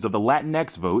importance of the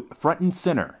Latinx vote front and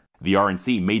center. The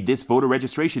RNC made this voter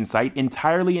registration site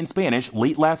entirely in Spanish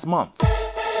late last month.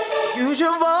 Use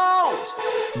your vote!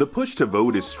 The push to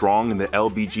vote is strong in the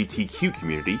LGBTQ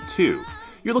community, too.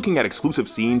 You're looking at exclusive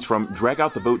scenes from Drag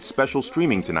Out the Vote special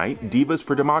streaming tonight, Divas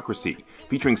for Democracy,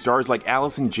 featuring stars like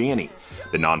Allison Janney,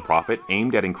 the nonprofit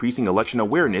aimed at increasing election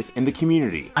awareness in the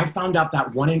community. I found out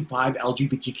that 1 in 5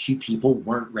 LGBTQ people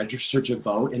weren't registered to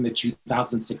vote in the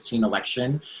 2016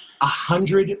 election.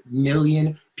 100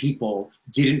 million people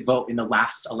didn't vote in the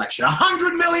last election.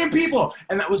 100 million people!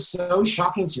 And that was so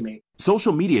shocking to me.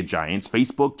 Social media giants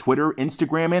Facebook, Twitter,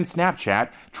 Instagram, and Snapchat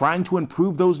trying to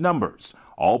improve those numbers,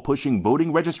 all pushing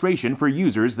voting registration for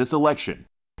users this election.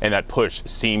 And that push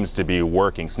seems to be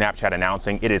working. Snapchat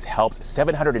announcing it has helped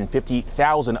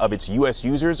 750,000 of its U.S.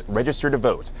 users register to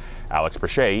vote. Alex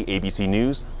Perche, ABC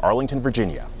News, Arlington,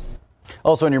 Virginia.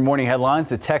 Also in your morning headlines,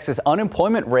 the Texas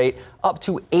unemployment rate up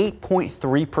to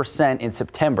 8.3% in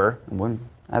September.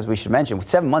 As we should mention, with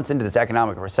 7 months into this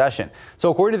economic recession.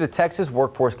 So according to the Texas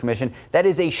Workforce Commission, that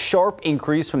is a sharp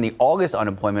increase from the August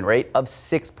unemployment rate of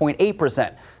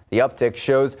 6.8%. The uptick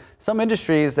shows some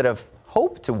industries that have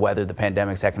hoped to weather the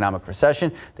pandemic's economic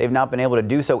recession, they've not been able to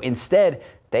do so. Instead,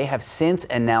 they have since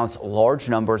announced large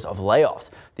numbers of layoffs.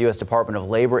 The U.S. Department of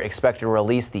Labor expected to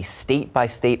release the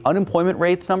state-by-state unemployment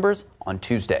rates numbers on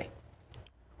Tuesday.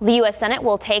 The U.S. Senate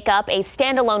will take up a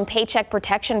standalone paycheck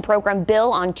protection program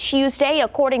bill on Tuesday.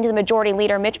 According to the Majority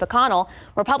Leader Mitch McConnell,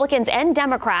 Republicans and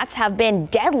Democrats have been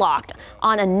deadlocked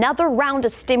on another round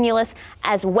of stimulus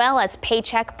as well as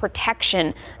paycheck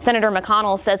protection. Senator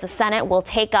McConnell says the Senate will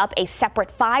take up a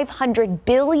separate $500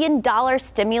 billion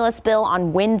stimulus bill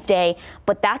on Wednesday,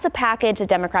 but that's a package the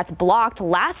Democrats blocked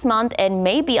last month and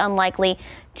may be unlikely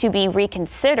to be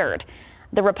reconsidered.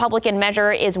 The Republican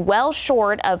measure is well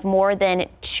short of more than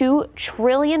 $2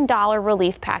 trillion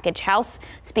relief package House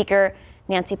Speaker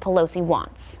Nancy Pelosi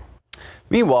wants.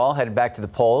 Meanwhile, headed back to the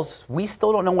polls, we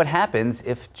still don't know what happens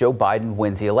if Joe Biden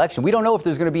wins the election. We don't know if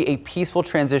there's going to be a peaceful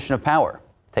transition of power.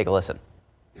 Take a listen.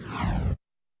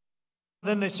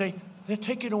 Then they say, they're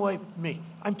taking away me.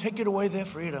 I'm taking away their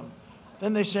freedom.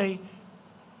 Then they say,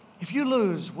 if you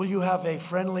lose, will you have a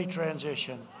friendly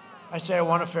transition? I say, I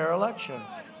want a fair election.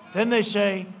 Then they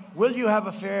say, will you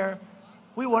have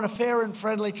we want a fair and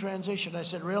friendly transition. I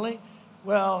said, really?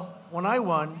 Well, when I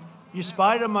won, you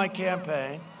spied on my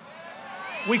campaign.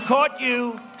 We caught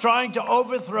you trying to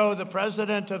overthrow the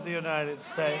President of the United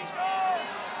States.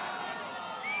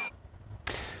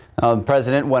 The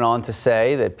president went on to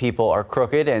say that people are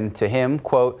crooked, and to him,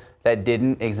 quote, that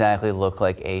didn't exactly look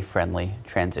like a friendly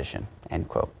transition, end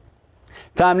quote.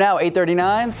 Time now,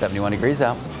 8:39, 71 degrees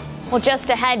out. Well, just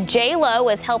ahead, J-Lo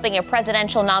is helping a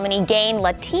presidential nominee gain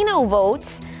Latino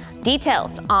votes.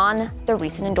 Details on the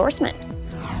recent endorsement.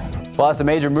 Plus, a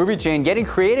major movie chain getting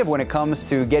creative when it comes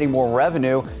to getting more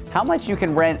revenue. How much you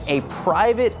can rent a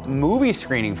private movie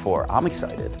screening for? I'm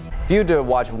excited. If you had to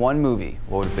watch one movie,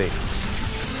 what would it be?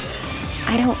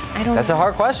 I don't. That's a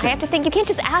hard question. I have to think. You can't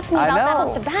just ask me about that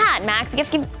off the bat, Max. You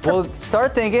have to give. Well,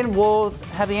 start thinking. We'll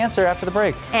have the answer after the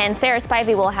break. And Sarah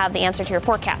Spivey will have the answer to your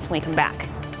forecast when we come back.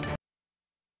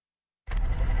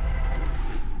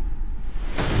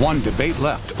 One debate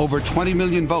left, over 20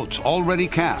 million votes already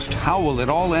cast. How will it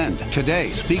all end?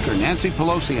 Today, Speaker Nancy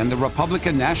Pelosi and the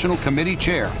Republican National Committee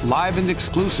Chair, live and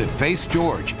exclusive, face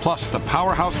George. Plus, the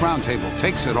Powerhouse Roundtable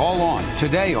takes it all on.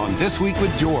 Today on This Week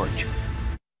with George.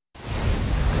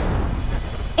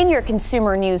 In your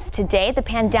consumer news today, the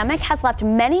pandemic has left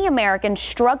many Americans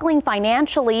struggling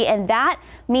financially, and that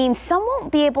means some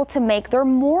won't be able to make their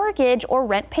mortgage or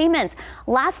rent payments.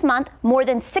 Last month, more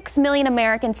than 6 million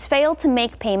Americans failed to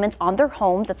make payments on their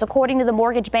homes. That's according to the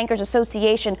Mortgage Bankers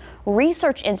Association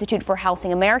Research Institute for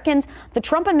Housing Americans. The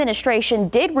Trump administration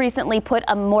did recently put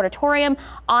a moratorium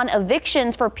on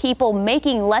evictions for people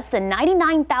making less than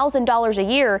 $99,000 a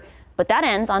year, but that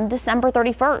ends on December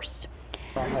 31st.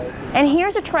 And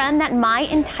here's a trend that might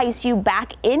entice you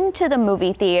back into the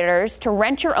movie theaters to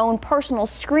rent your own personal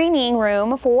screening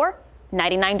room for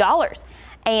 $99.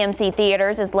 AMC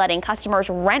Theaters is letting customers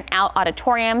rent out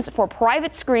auditoriums for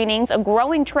private screenings, a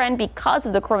growing trend because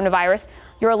of the coronavirus.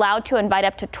 You're allowed to invite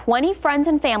up to 20 friends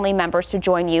and family members to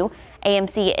join you.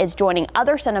 AMC is joining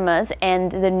other cinemas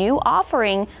and the new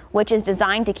offering, which is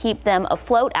designed to keep them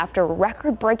afloat after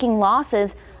record-breaking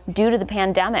losses due to the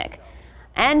pandemic.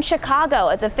 And Chicago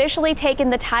has officially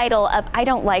taken the title of, I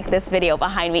don't like this video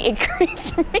behind me, it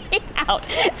creeps me out.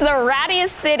 It's the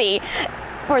rattiest city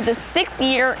for the 6th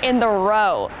year in the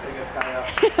row.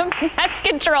 Pest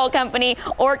control company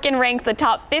Orkin ranks the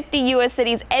top 50 U.S.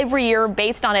 cities every year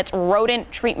based on its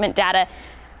rodent treatment data.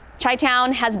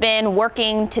 Chi-Town has been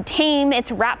working to tame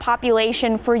its rat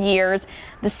population for years.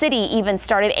 The city even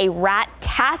started a rat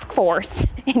task force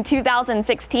in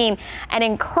 2016 and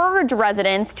encouraged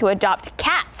residents to adopt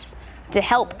cats to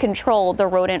help control the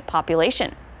rodent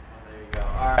population.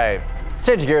 All right.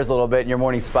 Change gears a little bit in your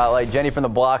morning spotlight. Jenny from the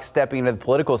block stepping into the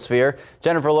political sphere.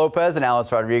 Jennifer Lopez and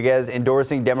Alex Rodriguez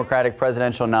endorsing Democratic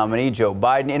presidential nominee Joe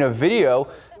Biden. In a video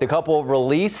the couple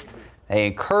released, they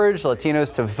encouraged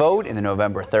Latinos to vote in the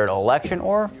November 3rd election,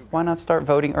 or why not start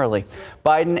voting early?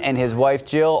 Biden and his wife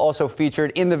Jill also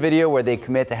featured in the video where they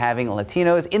commit to having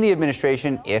Latinos in the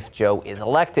administration if Joe is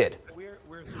elected.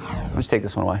 Let's take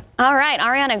this one away. All right,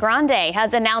 Ariana Grande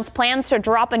has announced plans to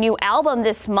drop a new album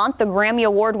this month. The Grammy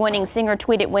Award-winning singer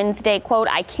tweeted Wednesday, quote,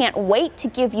 "I can't wait to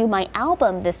give you my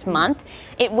album this month."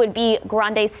 It would be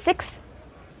Grande's 6th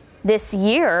this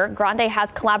year. Grande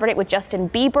has collaborated with Justin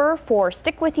Bieber for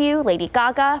Stick With You, Lady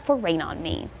Gaga for Rain On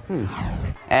Me.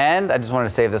 And I just wanted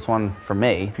to save this one for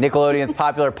me. Nickelodeon's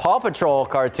popular Paw Patrol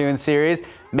cartoon series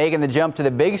making the jump to the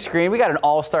big screen. We got an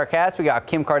all-star cast. We got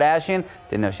Kim Kardashian,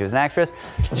 didn't know she was an actress.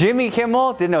 Jimmy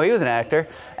Kimmel, didn't know he was an actor.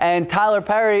 And Tyler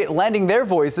Perry lending their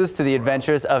voices to the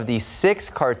adventures of the 6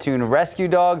 cartoon rescue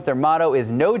dogs. Their motto is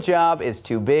 "No job is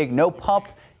too big, no pup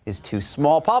is too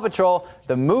small." Paw Patrol,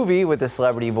 the movie with the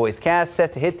celebrity voice cast,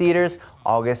 set to hit theaters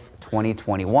August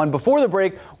 2021. Before the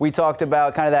break, we talked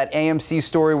about kind of that AMC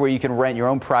story where you can rent your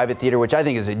own private theater, which I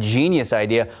think is a genius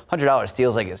idea. $100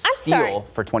 feels like a steal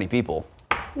for 20 people.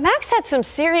 Max had some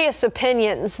serious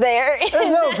opinions there. There's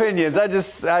no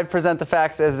opinions. I present the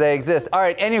facts as they exist. All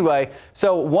right, anyway,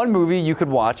 so one movie you could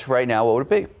watch right now, what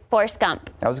would it be? Forrest Gump.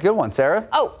 That was a good one. Sarah?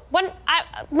 Oh, one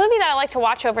movie that I like to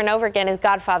watch over and over again is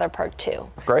Godfather Part 2.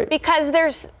 Great. Because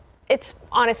it's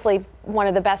honestly one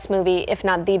of the best movie, if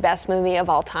not the best movie of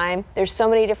all time. There's so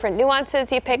many different nuances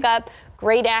you pick up.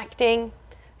 Great acting,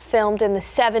 filmed in the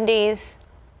 70s.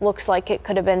 Looks like it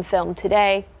could have been filmed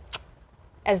today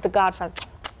as The Godfather.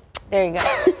 There you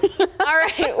go. All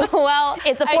right, well.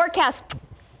 It's a forecast.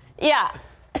 Yeah.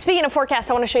 Speaking of forecasts,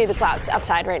 I want to show you the clouds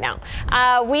outside right now.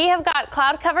 We have got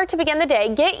cloud cover to begin the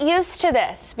day. Get used to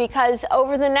this because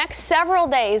over the next several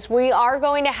days, we are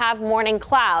going to have morning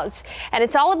clouds. And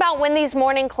it's all about when these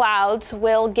morning clouds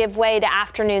will give way to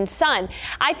afternoon sun.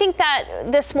 I think that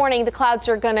this morning the clouds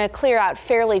are going to clear out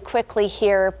fairly quickly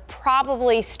here,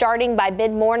 probably starting by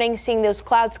mid-morning, seeing those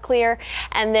clouds clear.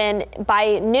 And then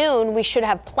by noon, we should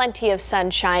have plenty of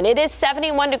sunshine. It is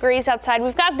 71 degrees outside.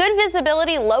 We've got good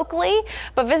visibility locally,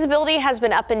 but visibility has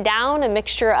been up and down, a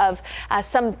mixture of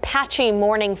some patchy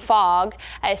morning fog,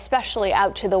 especially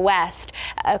out to the west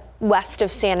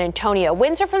of San Antonio.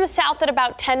 Winds are from the south at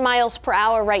about 10 miles per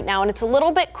hour right now, and it's a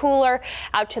little bit cooler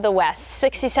out to the west.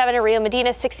 67 in Rio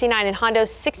Medina, 69 in Hondo,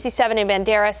 67 in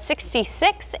Bandera,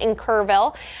 66 in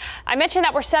Kerrville. I mentioned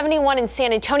that we're 71 in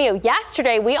San Antonio.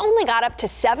 Yesterday, we only got up to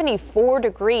 74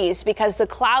 degrees because the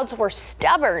clouds were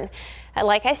stubborn.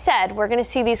 Like I said, we're going to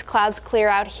see these clouds clear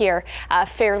out here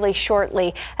fairly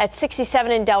shortly. At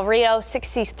 67 in Del Rio,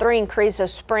 63 in Carrizo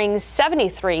Springs,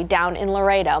 73 down in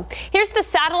Laredo. Here's the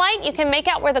satellite. You can make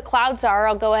out where the clouds are.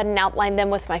 I'll go ahead and outline them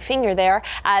with my finger there.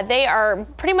 They are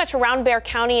pretty much around Bexar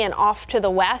County and off to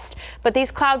the west, but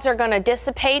these clouds are going to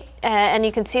dissipate, and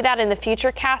you can see that in the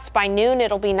future cast. By noon,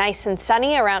 it'll be nice and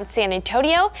sunny around San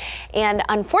Antonio, and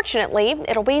unfortunately,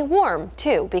 it'll be warm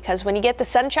too, because when you get the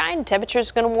sunshine,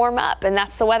 temperature's going to warm up. And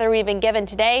that's the weather we've been given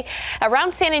today.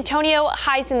 Around San Antonio,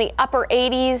 highs in the upper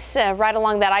 80s, right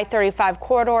along that I-35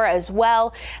 corridor as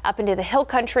well. Up into the hill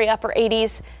country, upper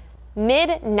 80s.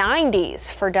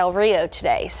 Mid-90s for Del Rio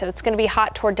today. So it's going to be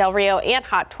hot toward Del Rio and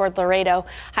hot toward Laredo.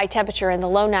 High temperature in the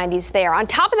low 90s there. On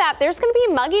top of that, there's going to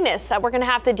be mugginess that we're going to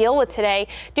have to deal with today.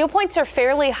 Dew points are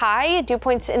fairly high. Dew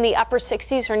points in the upper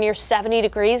 60s or near 70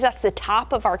 degrees. That's the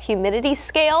top of our humidity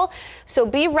scale. So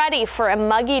be ready for a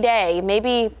muggy day.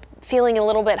 Maybe feeling a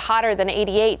little bit hotter than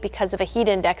 88 because of a heat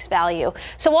index value.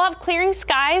 So we'll have clearing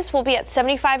skies. We'll be at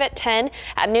 75 at 10.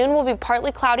 At noon, we'll be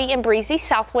partly cloudy and breezy.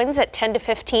 South winds at 10 to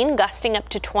 15, gusting up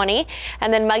to 20.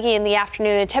 And then muggy in the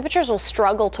afternoon. And temperatures will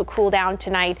struggle to cool down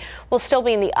tonight. We'll still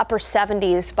be in the upper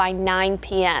 70s by 9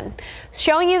 p.m.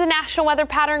 Showing you the national weather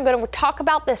pattern. Going to talk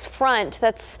about this front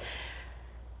that's,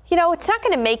 you know, it's not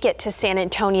going to make it to San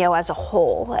Antonio as a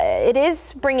whole. It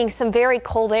is bringing some very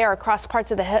cold air across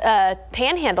parts of the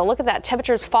panhandle. Look at that.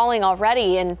 Temperatures falling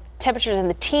already, and temperatures in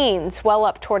the teens, well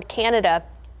up toward Canada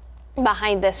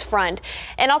behind this front.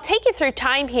 And I'll take you through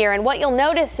time here, and what you'll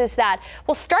notice is that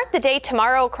we'll start the day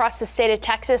tomorrow across the state of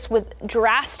Texas with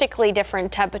drastically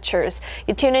different temperatures.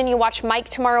 You tune in, you watch Mike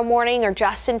tomorrow morning or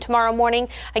Justin tomorrow morning,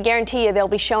 I guarantee you they'll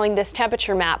be showing this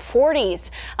temperature map. 40s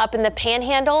up in the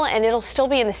panhandle, and it'll still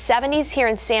be in the 70s here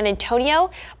in San Antonio.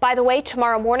 By the way,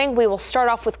 tomorrow morning we will start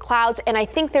off with clouds, and I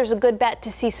think there's a good bet to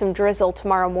see some drizzle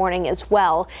tomorrow morning as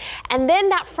well. And then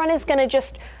that front is going to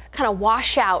just kind of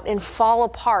wash out and fall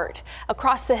apart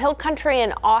across the hill country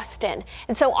in Austin.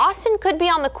 And so Austin could be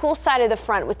on the cool side of the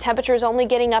front with temperatures only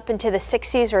getting up into the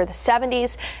 60s or the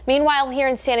 70s. Meanwhile, here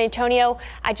in San Antonio,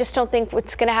 I just don't think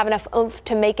it's going to have enough oomph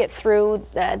to make it through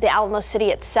the Alamo City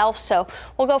itself. So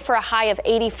we'll go for a high of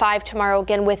 85 tomorrow,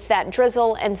 again with that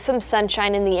drizzle and some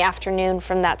sunshine in the afternoon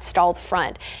from that stalled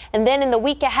front. And then in the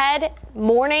week ahead,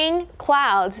 morning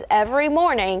clouds every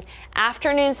morning,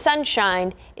 afternoon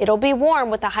sunshine. It'll be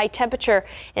warm with a high temperature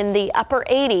in the upper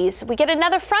 80s. We get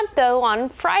another front though on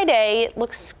Friday. It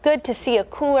looks good to see a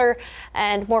cooler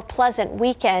and more pleasant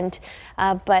weekend.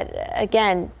 But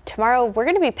again, tomorrow we're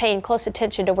going to be paying close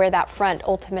attention to where that front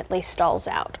ultimately stalls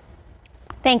out.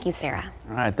 Thank you, Sarah.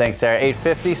 All right, thanks, Sarah.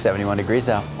 8:50, 71 degrees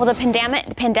out. Well, the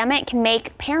pandemic can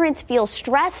make parents feel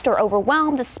stressed or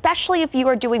overwhelmed, especially if you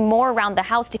are doing more around the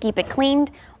house to keep it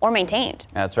cleaned or maintained.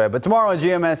 That's right. But tomorrow on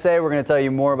GMSA, we're going to tell you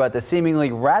more about the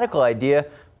seemingly radical idea,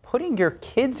 putting your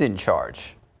kids in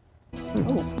charge.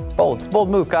 Bold. It's a bold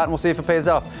move, Cotton. We'll see if it pays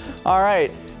off. All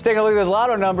right. Take a look at those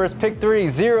lotto numbers. Pick 3,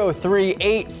 0, 3,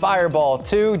 8, Fireball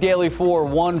 2, Daily 4,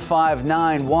 1, 5,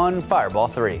 9, 1, Fireball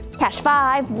 3. Cash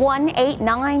 5, 1, 8,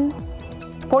 9,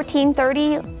 14,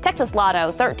 30, Texas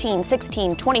Lotto 13,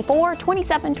 16, 24,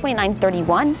 27, 29,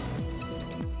 31.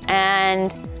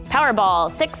 And Powerball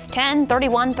 6, 10,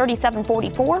 31, 37,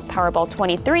 44, Powerball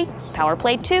 23, Power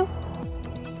Play 2.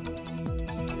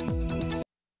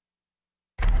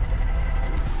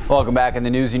 Welcome back. In the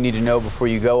news you need to know before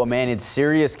you go, a man in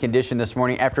serious condition this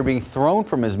morning after being thrown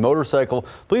from his motorcycle.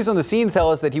 Police on the scene tell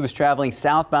us that he was traveling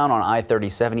southbound on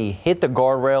I-37. He hit the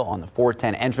guardrail on the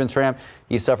 410 entrance ramp.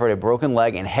 He suffered a broken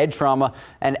leg and head trauma.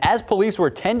 And as police were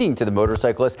tending to the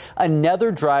motorcyclist,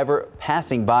 another driver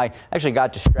passing by actually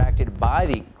got distracted by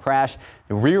the crash,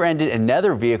 rear-ended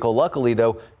another vehicle. Luckily,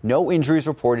 though, no injuries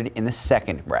reported in the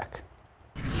second wreck.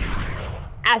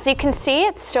 As you can see,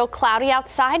 it's still cloudy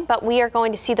outside, but we are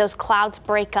going to see those clouds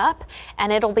break up,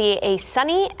 and it'll be a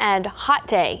sunny and hot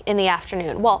day in the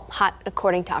afternoon. Well, hot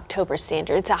according to October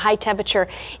standards. A high temperature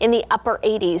in the upper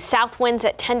 80s. South winds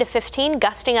at 10 to 15,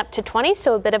 gusting up to 20,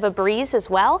 so a bit of a breeze as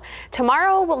well.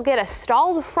 Tomorrow, we'll get a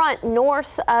stalled front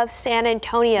north of San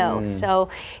Antonio. So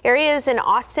areas in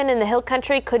Austin and the Hill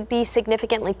Country could be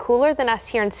significantly cooler than us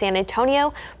here in San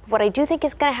Antonio. What I do think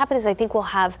is going to happen is I think we'll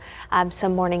have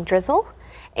some morning drizzle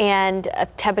and a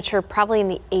temperature probably in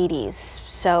the 80s.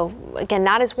 So again,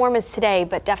 not as warm as today,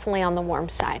 but definitely on the warm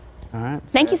side. All right.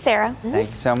 Thank you, Sarah.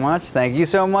 Thank you so much. Thank you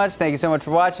so much. Thank you so much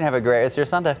for watching. Have a great rest of your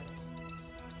Sunday.